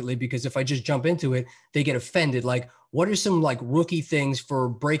delicately because if I just jump into it, they get offended. Like what are some like rookie things for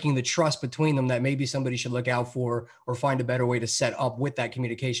breaking the trust between them that maybe somebody should look out for or find a better way to set up with that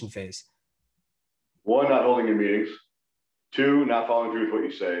communication phase? 1, not holding your meetings. 2, not following through with what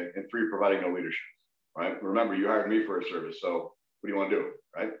you say. And 3, providing no leadership. Right? Remember, you hired me for a service. So what do you want to do?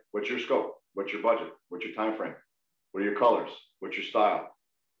 Right? What's your scope? What's your budget? What's your time frame? What are your colors? What's your style?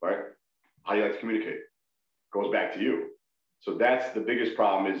 Right? How do you like to communicate? Goes back to you. So that's the biggest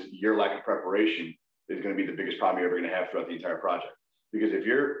problem is your lack of preparation is going to be the biggest problem you're ever going to have throughout the entire project. Because if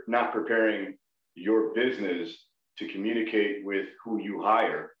you're not preparing your business to communicate with who you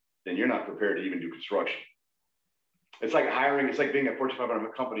hire, then you're not prepared to even do construction. It's like hiring, it's like being a Fortune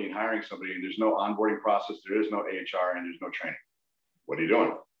 500 company and hiring somebody and there's no onboarding process, there is no HR, and there's no training. What are you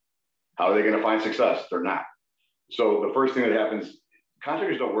doing? How are they going to find success? They're not. So the first thing that happens,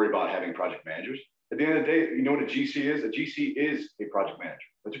 contractors don't worry about having project managers. At the end of the day, you know what a GC is? A GC is a project manager.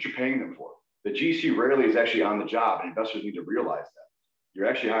 That's what you're paying them for. The GC rarely is actually on the job, and investors need to realize that. You're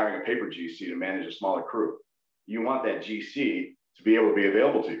actually hiring a paper GC to manage a smaller crew. You want that GC to be able to be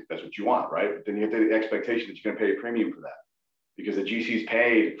available to you. That's what you want, right? But then you have the expectation that you're going to pay a premium for that because the GC is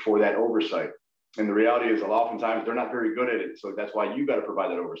paid for that oversight. And the reality is, oftentimes they're not very good at it. So that's why you got to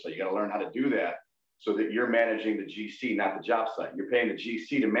provide that oversight. You got to learn how to do that so that you're managing the GC, not the job site. You're paying the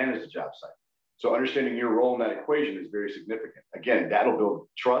GC to manage the job site. So understanding your role in that equation is very significant. Again, that'll build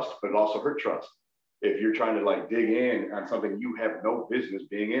trust, but it also hurt trust. If you're trying to like dig in on something you have no business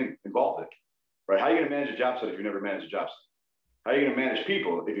being involved in, right? How are you going to manage a job site if you've never managed a job site? How are you going to manage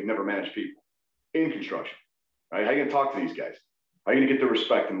people if you've never managed people in construction, right? How are you going to talk to these guys? How are you going to get the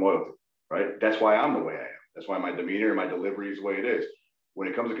respect and loyalty, right? That's why I'm the way I am. That's why my demeanor and my delivery is the way it is. When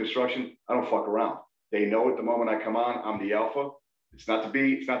it comes to construction, I don't fuck around. They know at the moment I come on, I'm the alpha. It's not to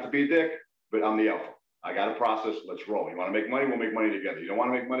be a dick, but I'm the alpha. I got a process. Let's roll. You want to make money? We'll make money together. You don't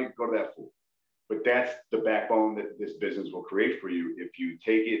want to make money? Go to that fool. But that's the backbone that this business will create for you if you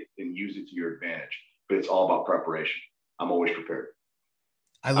take it and use it to your advantage. But it's all about preparation. I'm always prepared.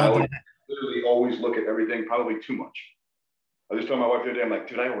 I love that. Literally always look at everything, probably too much. I just told my wife the other day, I'm like,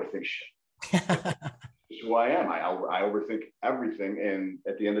 dude, I overthink shit. This is who I am. I overthink everything. And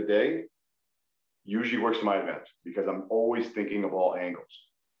at the end of the day, usually works to my advantage because I'm always thinking of all angles.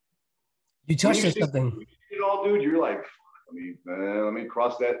 You touched on something. You know, dude, you're like, let me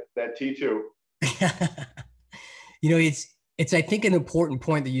cross that T too. You know, it's I think an important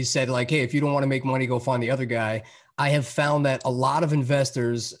point that you said, like, hey, if you don't want to make money, go find the other guy. I have found that a lot of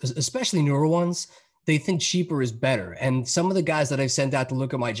investors, especially newer ones, they think cheaper is better. And some of the guys that I've sent out to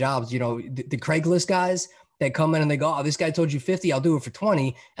look at my jobs, you know, the Craigslist guys that come in and they go, oh, this guy told you 50, I'll do it for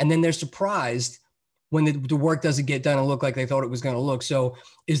 20. And then they're surprised when the work doesn't get done and look like they thought it was going to look. So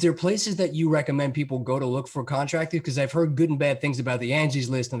is there places that you recommend people go to look for contractors? Because I've heard good and bad things about the Angie's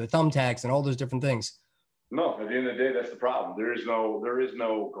List and the thumbtacks and all those different things. No, at the end of the day, that's the problem. There is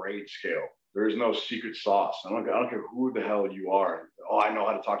no grade scale. There is no secret sauce. I don't care who the hell you are. Oh, I know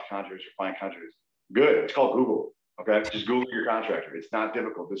how to talk to contractors or find contractors. Good. It's called Google. Okay. Just Google your contractor. It's not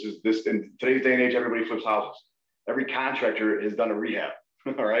difficult. This in today's day and age, everybody flips houses. Every contractor has done a rehab.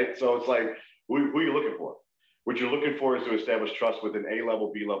 All right. So it's like, who are you looking for? What you're looking for is to establish trust with an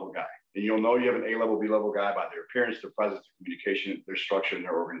A-level, B-level guy. And you'll know you have an A-level, B-level guy by their appearance, their presence, their communication, their structure, and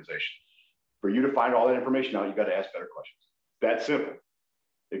their organization. For you to find all that information out, you got to ask better questions. That's simple.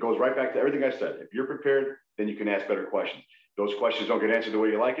 It goes right back to everything I said. If you're prepared, then you can ask better questions. Those questions don't get answered the way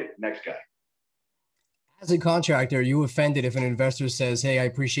you like it. Next guy. As a contractor, are you offended if an investor says, hey, I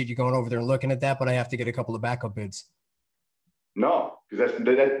appreciate you going over there and looking at that, but I have to get a couple of backup bids? No, because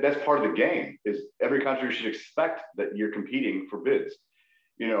that's part of the game. Is every contractor should expect that you're competing for bids.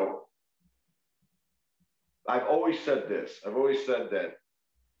 You know, I've always said this. I've always said that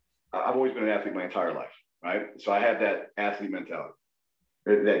I've always been an athlete my entire life, right? So I had that athlete mentality,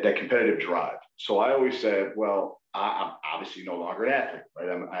 that competitive drive. So I always said, well, I'm obviously no longer an athlete,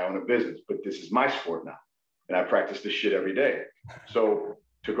 right? I own a business, but this is my sport now. And I practice this shit every day. So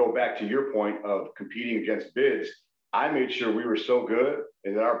to go back to your point of competing against bids, I made sure we were so good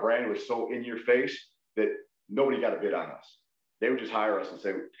and that our brand was so in your face that nobody got a bid on us. They would just hire us and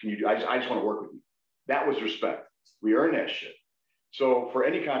say, I just want to work with you. That was respect. We earned that shit. So for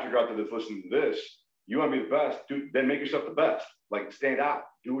any contractor out there that's listening to this, you want to be the best, then make yourself the best. Like stand out,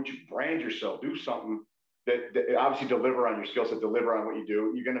 do what you brand yourself, do something that obviously deliver on your skill set, deliver on what you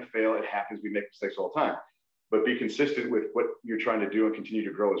do. You're going to fail. It happens. We make mistakes all the time, but be consistent with what you're trying to do and continue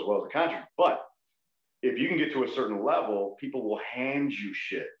to grow as well as a contractor. But if you can get to a certain level, people will hand you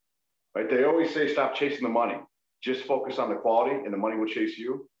shit, right? They always say, stop chasing the money. Just focus on the quality and the money will chase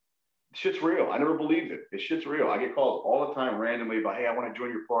you. Shit's real. I never believed it. This shit's real. I get calls all the time randomly about, hey, I want to join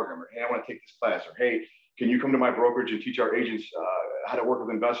your program, or hey, I want to take this class, or hey, can you come to my brokerage and teach our agents how to work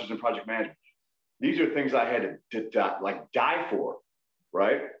with investors and project management? These are things I had to die for,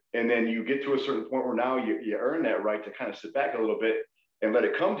 right? And then you get to a certain point where now you earn that right to kind of sit back a little bit and let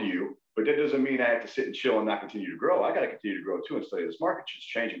it come to you. But that doesn't mean I have to sit and chill and not continue to grow. I got to continue to grow too and study this market. It's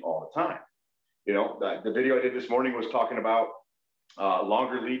changing all the time. You know, the video I did this morning was talking about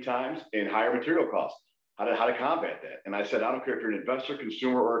longer lead times and higher material costs, how to combat that. And I said, I don't care if you're an investor,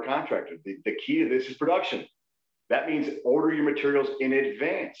 consumer, or a contractor. The key to this is production. That means order your materials in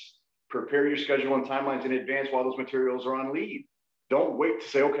advance. prepare your schedule and timelines in advance while those materials are on lead. Don't wait to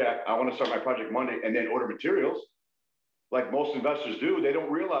say, okay, I want to start my project Monday and then order materials. Like most investors do, they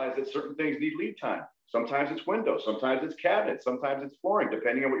don't realize that certain things need lead time. Sometimes it's windows, sometimes it's cabinets, sometimes it's flooring,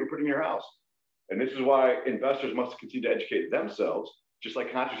 depending on what you're putting in your house. And this is why investors must continue to educate themselves, just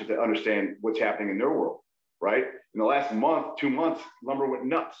like contractors, to understand what's happening in their world, right? In the last month, 2 months, lumber went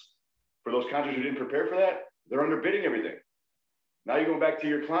nuts. For those contractors who didn't prepare for that, they're underbidding everything. Now you're going back to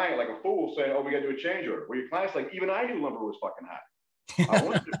your client like a fool saying, oh, we got to do a change order. Well, your client's like, even I knew lumber was fucking high. I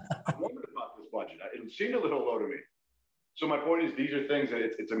wondered about this budget. It seemed a little low to me. So my point is, these are things that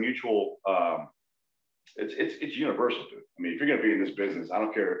it's a mutual, it's universal, dude. I mean, if you're going to be in this business, I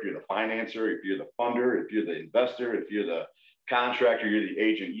don't care if you're the financer, if you're the funder, if you're the investor, if you're the contractor, you're the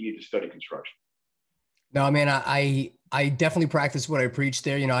agent, you need to study construction. No, man, I definitely practice what I preach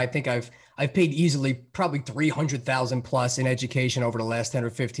there. You know, I think I've paid easily probably 300,000 plus in education over the last 10 or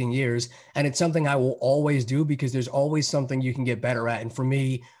 15 years. And it's something I will always do because there's always something you can get better at. And for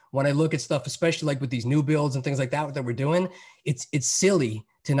me, when I look at stuff, especially like with these new builds and things like that we're doing, it's silly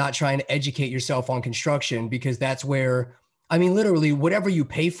to not try and educate yourself on construction, because that's where, I mean, literally whatever you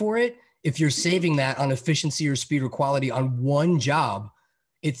pay for it, if you're saving that on efficiency or speed or quality on one job,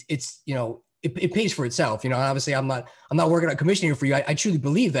 it's, you know, it pays for itself. You know, obviously I'm not working on commissioning for you. I truly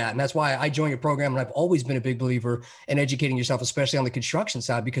believe that. And that's why I joined your program. And I've always been a big believer in educating yourself, especially on the construction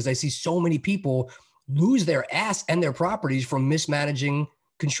side, because I see so many people lose their ass and their properties from mismanaging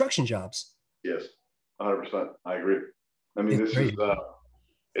construction jobs. Yes, 100%. I agree. I mean,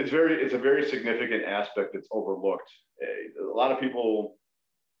 it's a very significant aspect that's overlooked. A lot of people,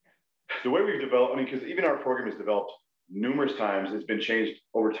 the way we've developed, I mean, because even our program is developed numerous times, it's been changed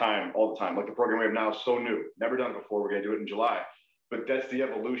over time, all the time. Like the program we have now is so new, never done it before. We're going to do it in July, but that's the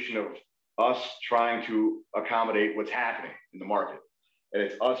evolution of us trying to accommodate what's happening in the market. And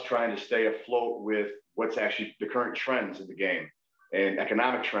it's us trying to stay afloat with what's actually the current trends in the game and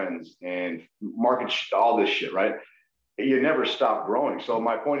economic trends and market, all this shit, right? You never stop growing. So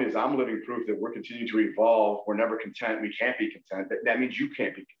my point is, I'm living proof that we're continuing to evolve. We're never content. We can't be content. That means you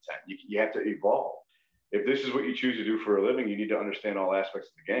can't be content. You have to evolve. If this is what you choose to do for a living, you need to understand all aspects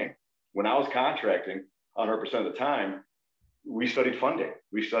of the game. When I was contracting 100% of the time, we studied funding.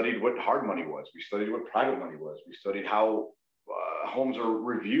 We studied what hard money was. We studied what private money was. We studied how homes are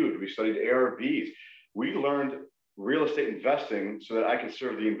reviewed. We studied ARVs. We learned real estate investing so that I could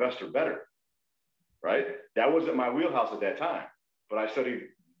serve the investor better, right? That wasn't my wheelhouse at that time, but I studied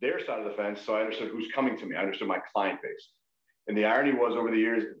their side of the fence, so I understood who's coming to me. I understood my client base. And the irony was, over the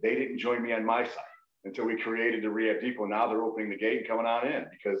years, they didn't join me on my side until we created the Rehab Depot. Now they're opening the gate and coming on in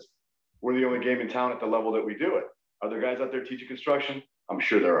because we're the only game in town at the level that we do it. Are there guys out there teaching construction? I'm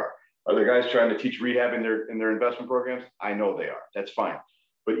sure there are. Are there guys trying to teach rehab in their investment programs? I know they are. That's fine.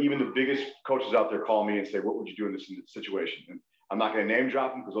 But even the biggest coaches out there call me and say, what would you do in this situation? And I'm not going to name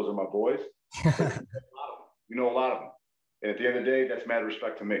drop them because those are my boys. You know a lot of them. And at the end of the day, that's mad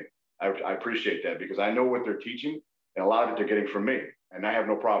respect to me. I appreciate that because I know what they're teaching and a lot of it they're getting from me. And I have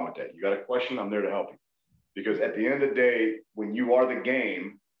no problem with that. You got a question, I'm there to help you. Because at the end of the day, when you are the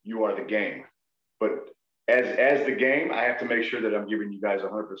game, you are the game. But as the game, I have to make sure that I'm giving you guys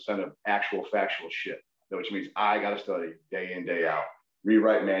 100% of actual factual shit, which means I got to study day in, day out,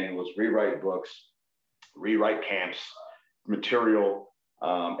 rewrite manuals, rewrite books, rewrite camps, material,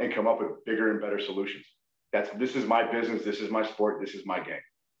 and come up with bigger and better solutions. This is my business. This is my sport. This is my game.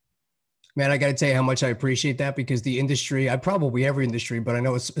 Man, I got to tell you how much I appreciate that because the industry, probably every industry, but I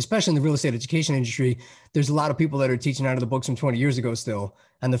know it's, especially in the real estate education industry, there's a lot of people that are teaching out of the books from 20 years ago still.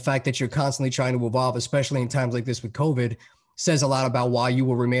 And the fact that you're constantly trying to evolve, especially in times like this with COVID, says a lot about why you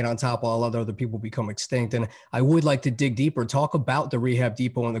will remain on top while other people become extinct. And I would like to dig deeper, talk about the Rehab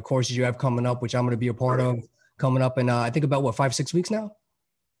Depot and the courses you have coming up, which I'm going to be a part of coming up in, I think about 5-6 weeks now?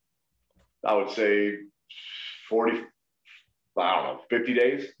 I would say 40, I don't know, 50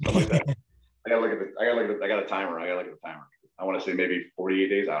 days, something like that. I got a timer. I want to say maybe 48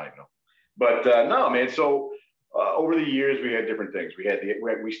 days. I don't even know. But no, man. So over the years, we had different things.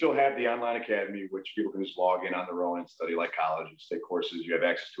 We still have the online academy, which people can just log in on their own and study like college and take courses. You have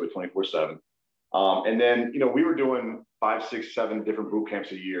access to it 24/7. And then, we were doing 5, 6, 7 different boot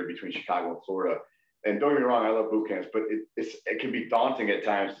camps a year between Chicago and Florida. And don't get me wrong, I love boot camps, but it can be daunting at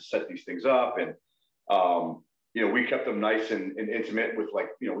times to set these things up. And we kept them nice and intimate with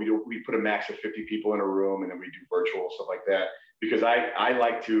we put a max of 50 people in a room, and then we do virtual stuff like that because I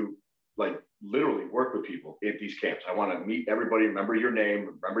like to literally work with people at these camps. I want to meet everybody, remember your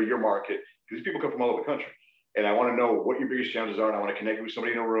name, remember your market, because people come from all over the country. And I want to know what your biggest challenges are. And I want to connect you with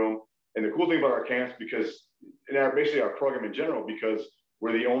somebody in a room. And the cool thing about our camps, basically our program in general, because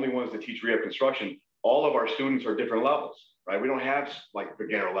we're the only ones that teach rehab construction. All of our students are different levels, right? We don't have like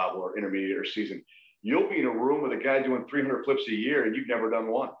beginner level or intermediate or seasoned. You'll be in a room with a guy doing 300 flips a year and you've never done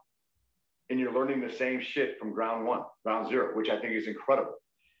one. And you're learning the same shit from ground zero, which I think is incredible.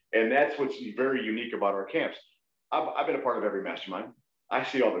 And that's what's very unique about our camps. I've been a part of every mastermind. I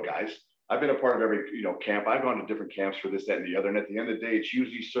see all the guys. I've been a part of every camp. I've gone to different camps for this, that, and the other. And at the end of the day, it's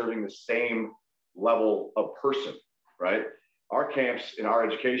usually serving the same level of person, right? Our camps and our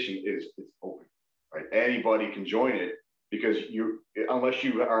education is open, right? Anybody can join it because unless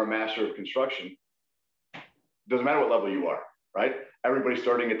you are a master of construction, doesn't matter what level you are, right? Everybody's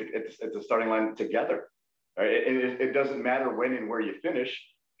starting at the starting line together, right? And it doesn't matter when and where you finish,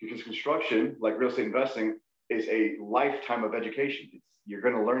 because construction, like real estate investing, is a lifetime of education. You're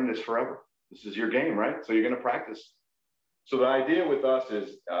going to learn this forever. This is your game, right? So you're going to practice. So the idea with us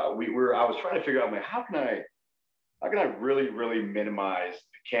is I was trying to figure out, like, how can I really, really minimize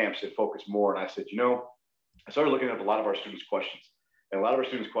the camps and focus more? And I said, I started looking at a lot of our students' questions, and a lot of our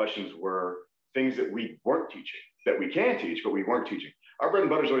students' questions were things that we weren't teaching, that we can teach, but we weren't teaching. Our bread and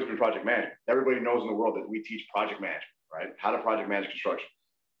butter has always been project management. Everybody knows in the world that we teach project management, right? How to project manage construction.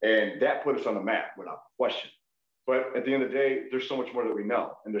 And that put us on the map without question. But at the end of the day, there's so much more that we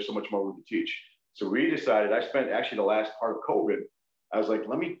know, and there's so much more we can teach. So we decided, I spent actually the last part of COVID, I was like,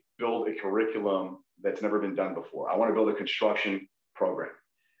 let me build a curriculum that's never been done before. I want to build a construction program.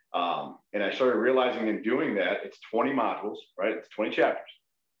 And I started realizing in doing that, it's 20 modules, right? It's 20 chapters.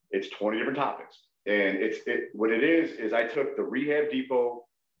 It's 20 different topics. And what it is I took the Rehab Depot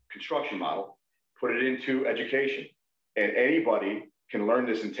construction model, put it into education, and anybody can learn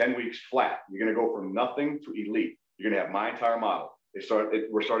this in 10 weeks flat. You're going to go from nothing to elite. You're going to have my entire model.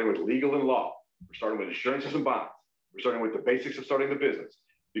 We're starting with legal and law. We're starting with insurances and bonds. We're starting with the basics of starting the business,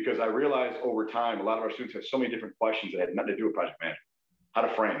 because I realized over time, a lot of our students have so many different questions that had nothing to do with project management. How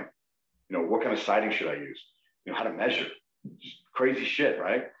to frame, what kind of siding should I use? How to measure, just crazy shit,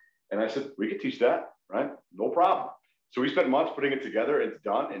 right? And I said, we could teach that, right? No problem. So we spent months putting it together. It's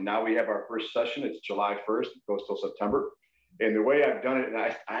done. And now we have our first session. It's July 1st. It goes till September. And the way I've done it, and I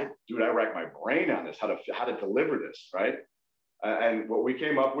racked my brain on this, how to deliver this, right? And what we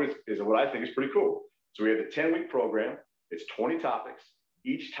came up with is what I think is pretty cool. So we have the 10-week program. It's 20 topics.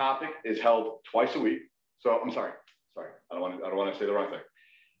 Each topic is held twice a week. So I'm sorry. I don't want to say the wrong thing.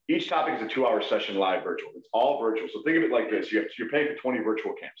 Each topic is a 2-hour session, live virtual. It's all virtual. So think of it like this. You're paying for 20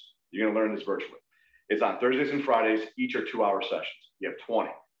 virtual camps. You're going to learn this virtually. It's on Thursdays and Fridays. Each are 2-hour sessions. You have 20.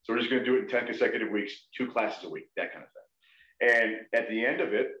 So we're just going to do it in 10 consecutive weeks, 2 classes a week, that kind of thing. And at the end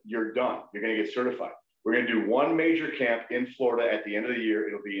of it, you're done. You're going to get certified. We're going to do one major camp in Florida at the end of the year.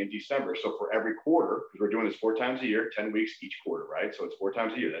 It'll be in December. So for every quarter, because we're doing this 4 times a year, 10 weeks each quarter, right? So it's 4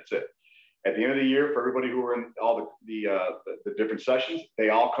 times a year. That's it. At the end of the year, for everybody who are in all the different sessions, they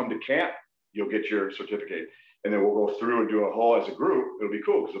all come to camp. You'll get your certificate. And then we'll go through and do a whole as a group. It'll be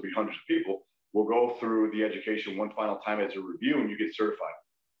cool because there'll be hundreds of people. We'll go through the education one final time as a review, and you get certified.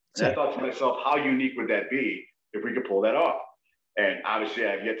 And I thought to myself, how unique would that be if we could pull that off? And obviously,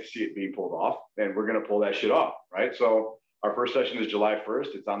 I've yet to see it being pulled off, and we're going to pull that shit off, right? So our first session is July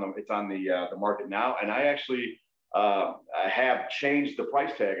 1st. It's on the market now, and I actually I have changed the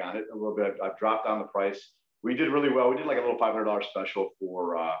price tag on it a little bit. I've dropped down the price. We did really well. We did like a little $500 special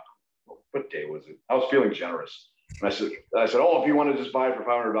for what day was it? I was feeling generous, and I said, oh, if you want to just buy it for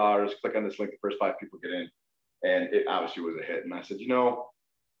 $500, click on this link. The first 5 people get in, and it obviously was a hit. And I said,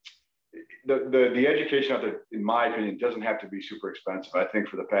 the education out there, in my opinion, doesn't have to be super expensive. I think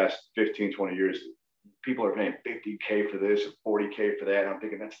for the past 15, 20 years, people are paying $50K for this and $40K for that. And I'm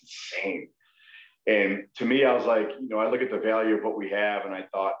thinking that's insane. And to me, I was like, I look at the value of what we have, and I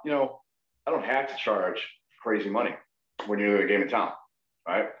thought, I don't have to charge crazy money when you're doing a game in town,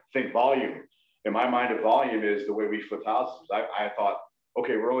 right? Think volume. In my mind, a volume is the way we flip houses. I thought,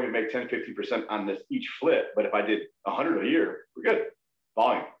 okay, we're only going to make 10-15% on this each flip, but if I did 100 a year, we're good.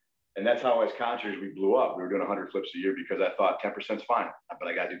 Volume. And that's how, as contractors, we blew up. We were doing 100 flips a year because I thought 10% is fine, but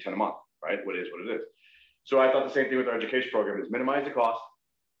I got to do 10 a month, right? What it is. So I thought the same thing with our education program is minimize the cost,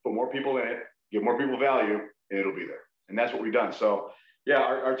 put more people in it, give more people value, and it'll be there. And that's what we've done. So yeah,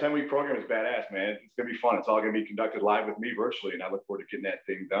 our 10-week program is badass, man. It's going to be fun. It's all going to be conducted live with me virtually, and I look forward to getting that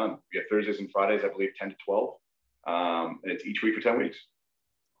thing done. We have Thursdays and Fridays, I believe, 10 to 12, and it's each week for 10 weeks.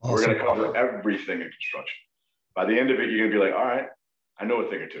 Awesome. We're going to cover everything in construction. By the end of it, you're going to be like, all right, I know a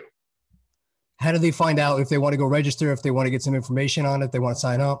thing or two. How do they find out if they want to go register, if they want to get some information on it, they want to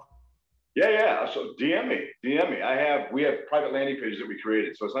sign up? Yeah. So DM me. We have private landing pages that we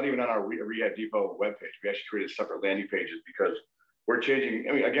created. So it's not even on our Rehab Depot webpage. We actually created separate landing pages because we're changing.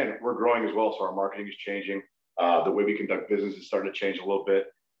 I mean, again, we're growing as well. So our marketing is changing. The way we conduct business is starting to change a little bit.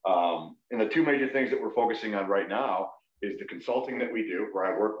 And the two major things that we're focusing on right now is the consulting that we do, where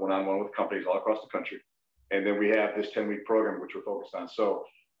I work one-on-one with companies all across the country. And then we have this 10-week program, which we're focused on. So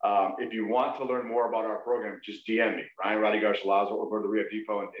if you want to learn more about our program, just DM me, Ryan Rotty Garcilazo, or go to the Rehab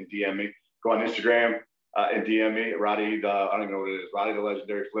Depot and DM me. Go on Instagram and DM me, Rotty, I don't even know what it is, Rotty the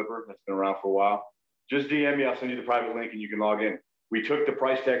Legendary Flipper. That's been around for a while. Just DM me. I'll send you the private link and you can log in. We took the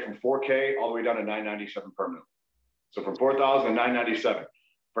price tag from $4K all the way down to $997 permanently. So from $4,000 to $997.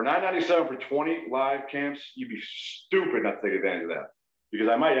 For $997 for 20 live camps, you'd be stupid not to take advantage of that, because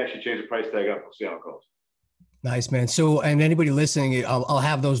I might actually change the price tag up. We'll see how it goes. Nice, man. So, and anybody listening, I'll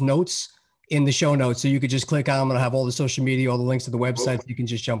have those notes in the show notes. So you could just click on them. I'll have all the social media, all the links to the website. So you can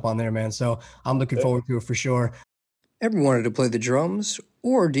just jump on there, man. So I'm looking forward to it for sure. Ever wanted to play the drums?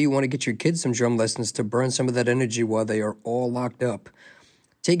 Or do you want to get your kids some drum lessons to burn some of that energy while they are all locked up?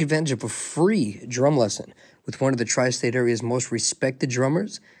 Take advantage of a free drum lesson with one of the tri-state area's most respected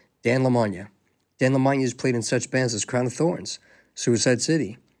drummers, Dan Lamagna. Dan Lamagna has played in such bands as Crown of Thorns, Suicide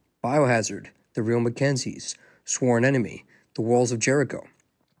City, Biohazard, The Real Mackenzies, Sworn Enemy, The Walls of Jericho.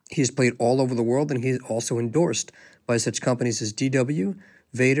 He has played all over the world, and he is also endorsed by such companies as DW,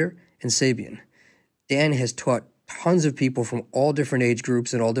 Vader, and Sabian. Dan has taught tons of people from all different age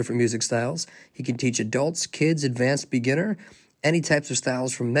groups and all different music styles. He can teach adults, kids, advanced, beginner, any types of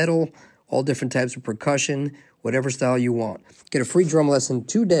styles from metal, all different types of percussion, whatever style you want. Get a free drum lesson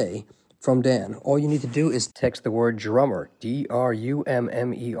today from Dan. All you need to do is text the word drummer,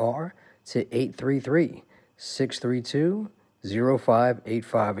 DRUMMER, to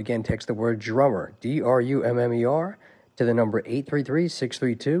 833-632-0585. Again, text the word drummer, DRUMMER, to the number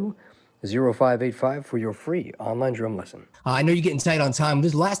 833-632-0585 for your free online drum lesson. I know you're getting tight on time.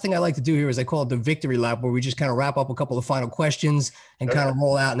 This last thing I like to do here is I call it the victory lap, where we just kind of wrap up a couple of final questions and kind of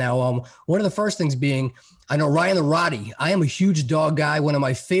roll out. Now, one of the first things being, I know Ryan the Rotty. I am a huge dog guy. One of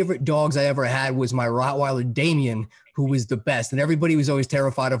my favorite dogs I ever had was my Rottweiler Damien, who was the best. And everybody was always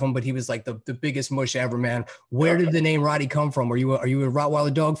terrified of him, but he was like the biggest mush ever, man. Where did the name Rotty come from? Are you a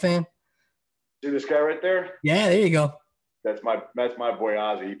Rottweiler dog fan? See this guy right there? Yeah, there you go. That's my boy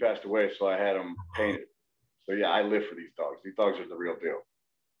Ozzy. He passed away, so I had him painted. So yeah, I live for these dogs. These dogs are the real deal.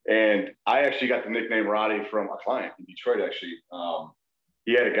 And I actually got the nickname Rotty from a client in Detroit. Actually,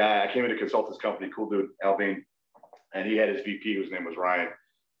 he had a guy. I came in to consult his company, cool dude, Alvin, and he had his VP, whose name was Ryan.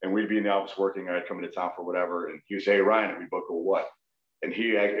 And we'd be in the office working. I'd come into town for whatever, and he would say, "Hey, Ryan," and we both go, "What?" And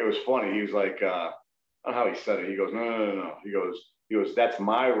it was funny. He was like, I don't know how he said it. He goes, "No." He goes, "That's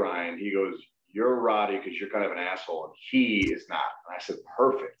my Ryan." He goes, "You're Rotty because you're kind of an asshole, and he is not." And I said,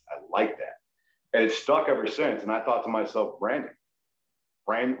 "Perfect. I like that." And it stuck ever since. And I thought to myself, brand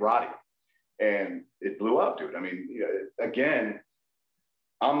Rotty. And it blew up, dude. I mean, again,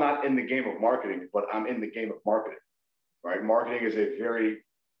 I'm not in the game of marketing, but I'm in the game of marketing, right? Marketing is a very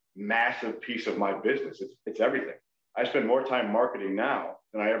massive piece of my business. It's everything. I spend more time marketing now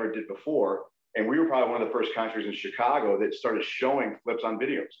than I ever did before. And we were probably one of the first countries in Chicago that started showing flips on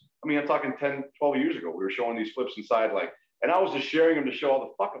videos. I mean, I'm talking 10, 12 years ago. We were showing these flips inside, and I was just sharing them to show all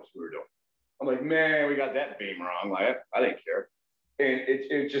the fuck-ups we were doing. I'm like, man, we got that beam wrong. Like, I didn't care. And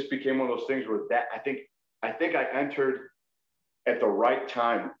it just became one of those things where I think I entered at the right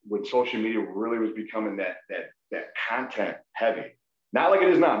time when social media really was becoming that content heavy. Not like it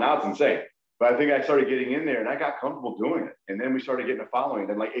is now. Now it's insane. But I think I started getting in there and I got comfortable doing it. And then we started getting a following.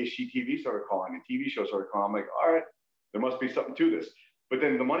 Then like HGTV started calling and TV shows started calling. I'm like, all right, there must be something to this. But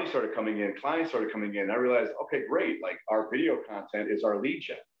then the money started coming in, clients started coming in. And I realized, okay, great. Like our video content is our lead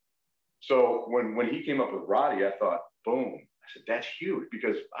gen. So when he came up with Rotty, I thought, boom. I said, that's huge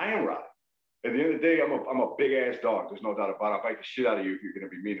because I am Rotty. At the end of the day, I'm a big ass dog. There's no doubt about it. I'll bite the shit out of you if you're going to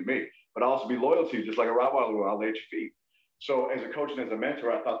be mean to me. But I'll also be loyal to you, just like a Rottweiler will. I'll lay at your feet. So as a coach and as a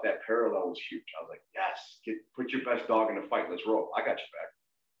mentor, I thought that parallel was huge. I was like, yes, put your best dog in the fight. Let's roll. I got your back.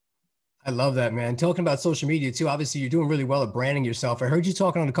 I love that, man. Talking about social media too, obviously you're doing really well at branding yourself. I heard you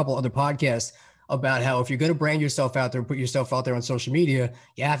talking on a couple other podcasts about how if you're going to brand yourself out there and put yourself out there on social media,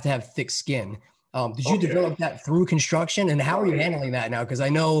 you have to have thick skin. Did you develop that through construction, and how are you handling that now? Because I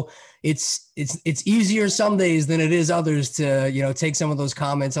know it's easier some days than it is others to, take some of those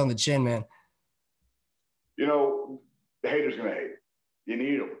comments on the chin, man. The haters going to hate. You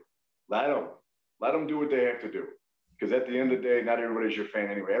need them. Let them do what they have to do. Because at the end of the day, not everybody's your fan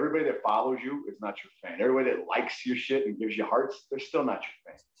anyway. Everybody that follows you is not your fan. Everybody that likes your shit and gives you hearts, they're still not your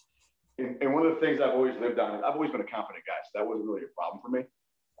fan. And one of the things I've always lived on is I've always been a confident guy, so that wasn't really a problem for me.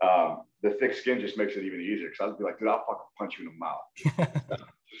 The thick skin just makes it even easier because I'd be like, dude, I'll fucking punch you in the mouth.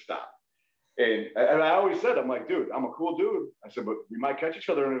 Just stop. And I always said, I'm like, dude, I'm a cool dude. I said, but we might catch each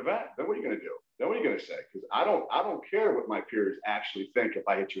other in an event. Then what are you going to do? Then what are you going to say? Because I don't care what my peers actually think if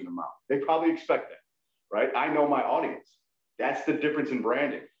I hit you in the mouth. They probably expect that, right? I know my audience. That's the difference in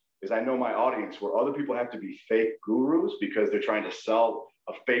branding, is I know my audience, where other people have to be fake gurus because they're trying to sell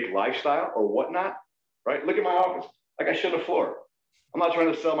a fake lifestyle or whatnot, right? Look at my office. Like, I shit the floor. I'm not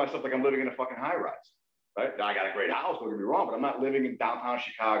trying to sell myself like I'm living in a fucking high rise, right? I got a great house, don't get me wrong, but I'm not living in downtown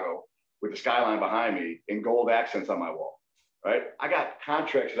Chicago with the skyline behind me and gold accents on my wall, right? I got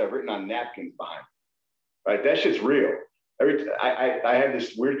contracts that I've written on napkins behind me, right? That shit's real. I have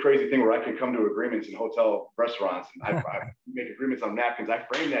this weird, crazy thing where I can come to agreements in hotel restaurants, and I make agreements on napkins. I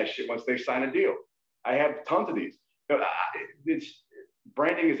frame that shit once they sign a deal. I have tons of these.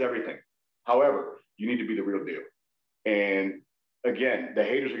 Branding is everything. However, you need to be the real deal. And again, the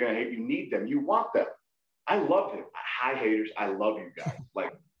haters are going to hate. You need them. You want them. I love them. Hi, haters. I love you guys.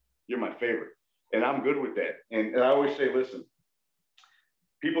 Like, you're my favorite. And I'm good with that. And I always say, listen,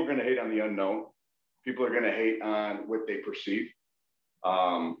 people are going to hate on the unknown. People are going to hate on what they perceive.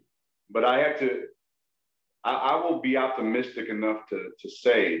 But I will be optimistic enough to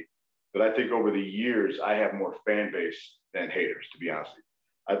say that I think over the years, I have more fan base than haters, to be honest with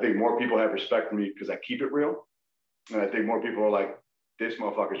you. I think more people have respect for me because I keep it real. And I think more people are like, this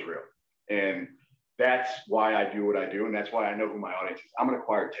motherfucker's real. And that's why I do what I do. And that's why I know who my audience is. I'm an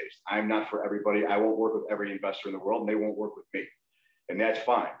acquired taste. I'm not for everybody. I won't work with every investor in the world, and they won't work with me. And that's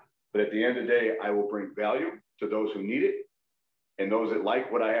fine. But at the end of the day, I will bring value to those who need it. And those that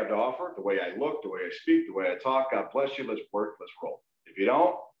like what I have to offer, the way I look, the way I speak, the way I talk, God bless you. Let's work. Let's roll. If you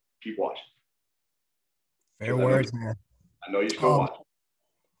don't, keep watching. Fair words, man. I know you still watch.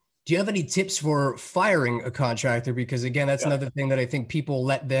 Do you have any tips for firing a contractor? Because again, that's another thing that I think people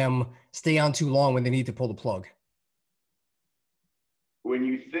let them stay on too long when they need to pull the plug. When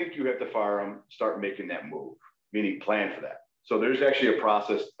you think you have to fire them, start making that move, meaning plan for that. So there's actually a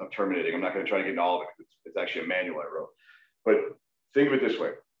process of terminating. I'm not going to try to get into all of it. It's actually a manual I wrote. But think of it this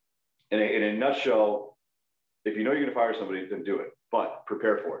way. In a nutshell, if you know you're going to fire somebody, then do it. But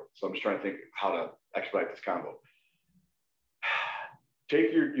prepare for it. So I'm just trying to think how to expedite this combo.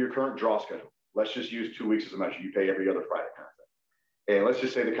 Take your current draw schedule. Let's just use 2 weeks as a measure. You pay every other Friday kind of thing. And let's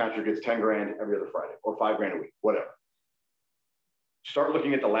just say the contractor gets 10 grand every other Friday or 5 grand a week, whatever. Start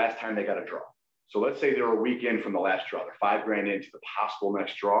looking at the last time they got a draw. So let's say they're a week in from the last draw. They're 5 grand into the possible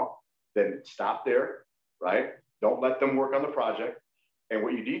next draw. Then stop there, right? Don't let them work on the project. And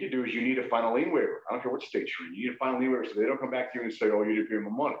what you need to do is you need a final lien waiver. I don't care what state you're in. You need a final lien waiver so they don't come back to you and say, oh, you didn't pay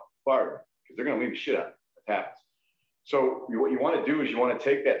them money. Fire them. Because they're going to lien the shit out of it. That happens. So what you want to do is you want to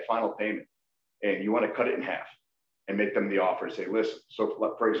take that final payment and you want to cut it in half and make them the offer and say, listen,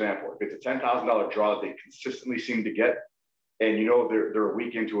 so for example, if it's a $10,000 draw that they consistently seem to get, and you know they're a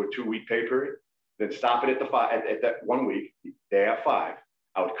week into a 2-week pay period, then stop it at at that 1 week. They have 5.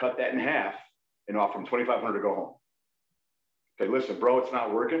 I would cut that in half and offer them $2,500 to go home. Okay, listen, bro, it's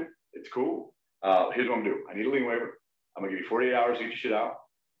not working. It's cool. Here's what I'm gonna do. I need a lien waiver. I'm gonna give you 48 hours to get your shit out.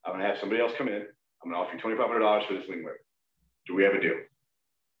 I'm gonna have somebody else come in. I'm gonna offer you $2,500 for this lien waiver. Do we have a deal?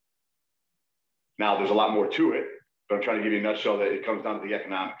 Now, there's a lot more to it, but I'm trying to give you a nutshell that it comes down to the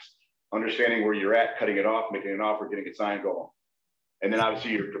economics. Understanding where you're at, cutting it off, making an offer, getting it signed, go home. And then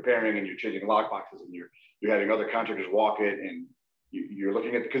obviously you're preparing and you're changing lock boxes and you're having other contractors walk it and you're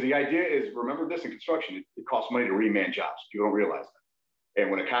looking at, because the idea is, remember this in construction, it costs money to reman jobs. People don't realize that.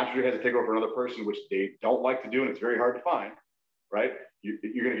 And when a contractor has to take over for another person, which they don't like to do, and it's very hard to find, right?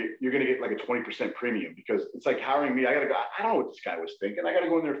 You're gonna get like a 20% premium, because it's like hiring me. I don't know what this guy was thinking. I gotta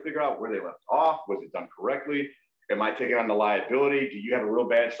go in there and figure out where they left off. Was it done correctly? Am I taking on the liability? Do you have a real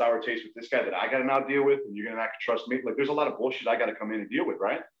bad sour taste with this guy that I got to now deal with? And you're going to have to trust me? Like, there's a lot of bullshit I got to come in and deal with,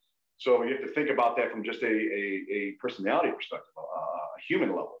 right? So you have to think about that from just a personality perspective, a human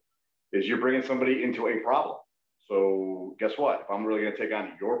level, is you're bringing somebody into a problem. So guess what? If I'm really going to take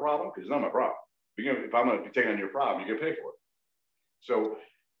on your problem, because it's not my problem. If I'm going to take on your problem, you're going to pay for it. So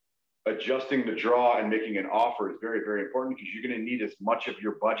adjusting the draw and making an offer is very, very important, because you're going to need as much of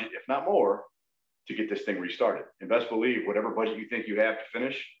your budget, if not more, to get this thing restarted. And best believe whatever budget you think you have to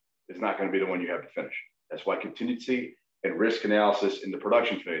finish is not going to be the one you have to finish. That's why contingency and risk analysis in the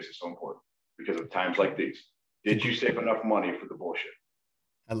production phase is so important, because of times like these. Did you save enough money for the bullshit?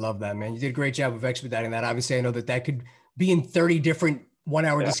 I love that, man. You did a great job of expediting that. Obviously, I know that could be in 30 different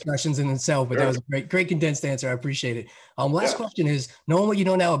 1-hour discussions in itself, but that was a great condensed answer. I appreciate it. Last question is, knowing what you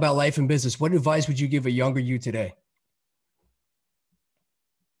know now about life and business, what advice would you give a younger you today?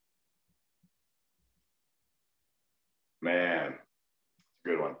 Man, it's a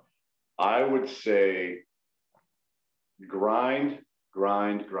good one. I would say grind,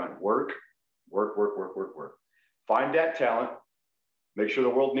 work, Work, work, work, work, work. Find that talent, make sure the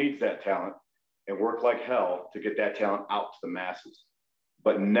world needs that talent, and work like hell to get that talent out to the masses.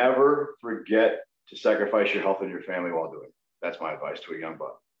 But never forget to sacrifice your health and your family while doing it. That's my advice to a young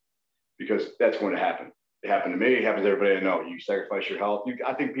buck, because that's going to happen. It happened to me. It happens to everybody I know. You sacrifice your health.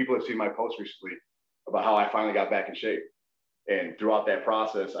 I think people have seen my post recently about how I finally got back in shape. And throughout that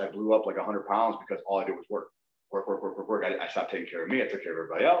process, I blew up like 100 pounds because all I did was work. Work, work, work, work, work. I stopped taking care of me. I took care of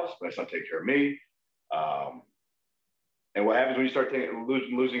everybody else, but I stopped taking care of me. And what happens when you start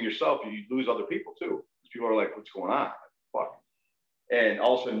losing yourself, you lose other people too. People are like, what's going on? Fuck. And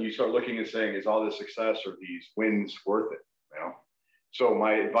all of a sudden you start looking and saying, is all this success or these wins worth it? You know? So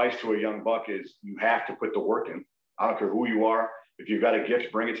my advice to a young buck is you have to put the work in. I don't care who you are. If you've got a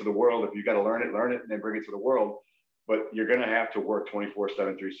gift, bring it to the world. If you've got to learn it, and then bring it to the world. But you're going to have to work 24/7,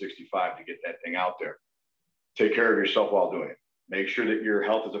 365 to get that thing out there. Take care of yourself while doing it. Make sure that your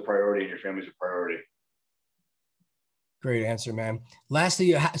health is a priority and your family's a priority. Great answer, man.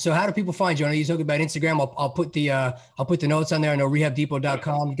 Lastly, so how do people find you? I know you talking about Instagram. I'll put the notes on there. I know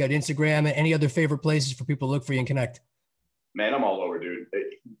rehabdepot.com. You got Instagram and any other favorite places for people to look for you and connect? Man, I'm all over, dude.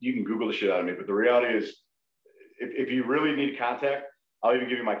 You can Google the shit out of me, but the reality is, if you really need contact, I'll even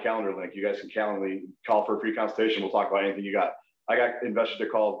give you my calendar link. You guys can call for a free consultation. We'll talk about anything you got. I got investors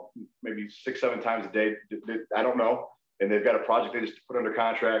that call maybe 6-7 times a day. I don't know. And they've got a project they just put under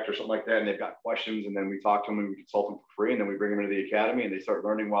contract or something like that. And they've got questions. And then we talk to them and we consult them for free. And then we bring them into the academy and they start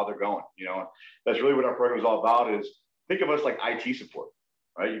learning while they're going. You know, that's really what our program is all about. Is think of us like IT support,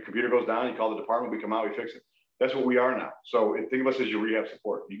 right? Your computer goes down, you call the department, we come out, we fix it. That's what we are now. So think of us as your rehab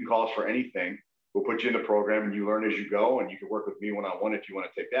support. You can call us for anything. We'll put you in the program and you learn as you go. And you can work with me one-on-one if you want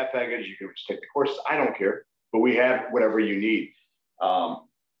to take that package. You can just take the courses. I don't care. But we have whatever you need.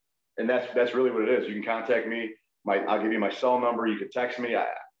 And that's really what it is. You can contact me. I'll give you my cell number. You can text me.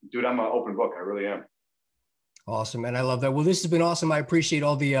 Dude, I'm an open book. I really am. Awesome, man. I love that. Well, this has been awesome. I appreciate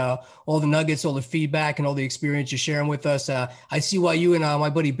all the nuggets, all the feedback, and all the experience you're sharing with us. I see why you and my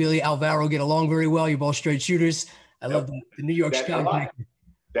buddy Billy Alvaro get along very well. You're both straight shooters. I love the New York Chicago.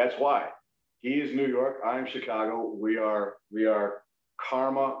 That's why. He is New York. I am Chicago. We are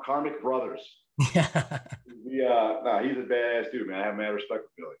karmic brothers. He's a badass dude, man. I have mad respect for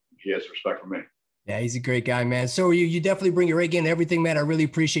Billy. He has respect for me. Yeah, he's a great guy, man. So you definitely bring your A game to everything, man. I really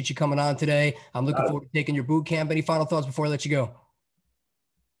appreciate you coming on today. I'm looking forward to taking your boot camp. Any final thoughts before I let you go?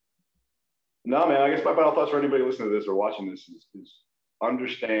 No, man. I guess my final thoughts for anybody listening to this or watching this is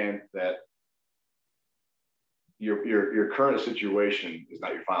understand that your current situation is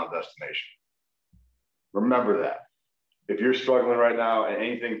not your final destination. Remember that. If you're struggling right now at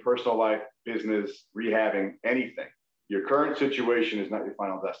anything, personal life, business, rehabbing, anything, your current situation is not your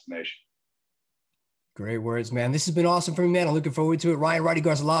final destination. Great words, man. This has been awesome for me, man. I'm looking forward to it. Ryan, Rotty,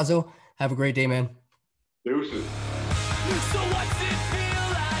 Garcilazo. Have a great day, man. Deuces.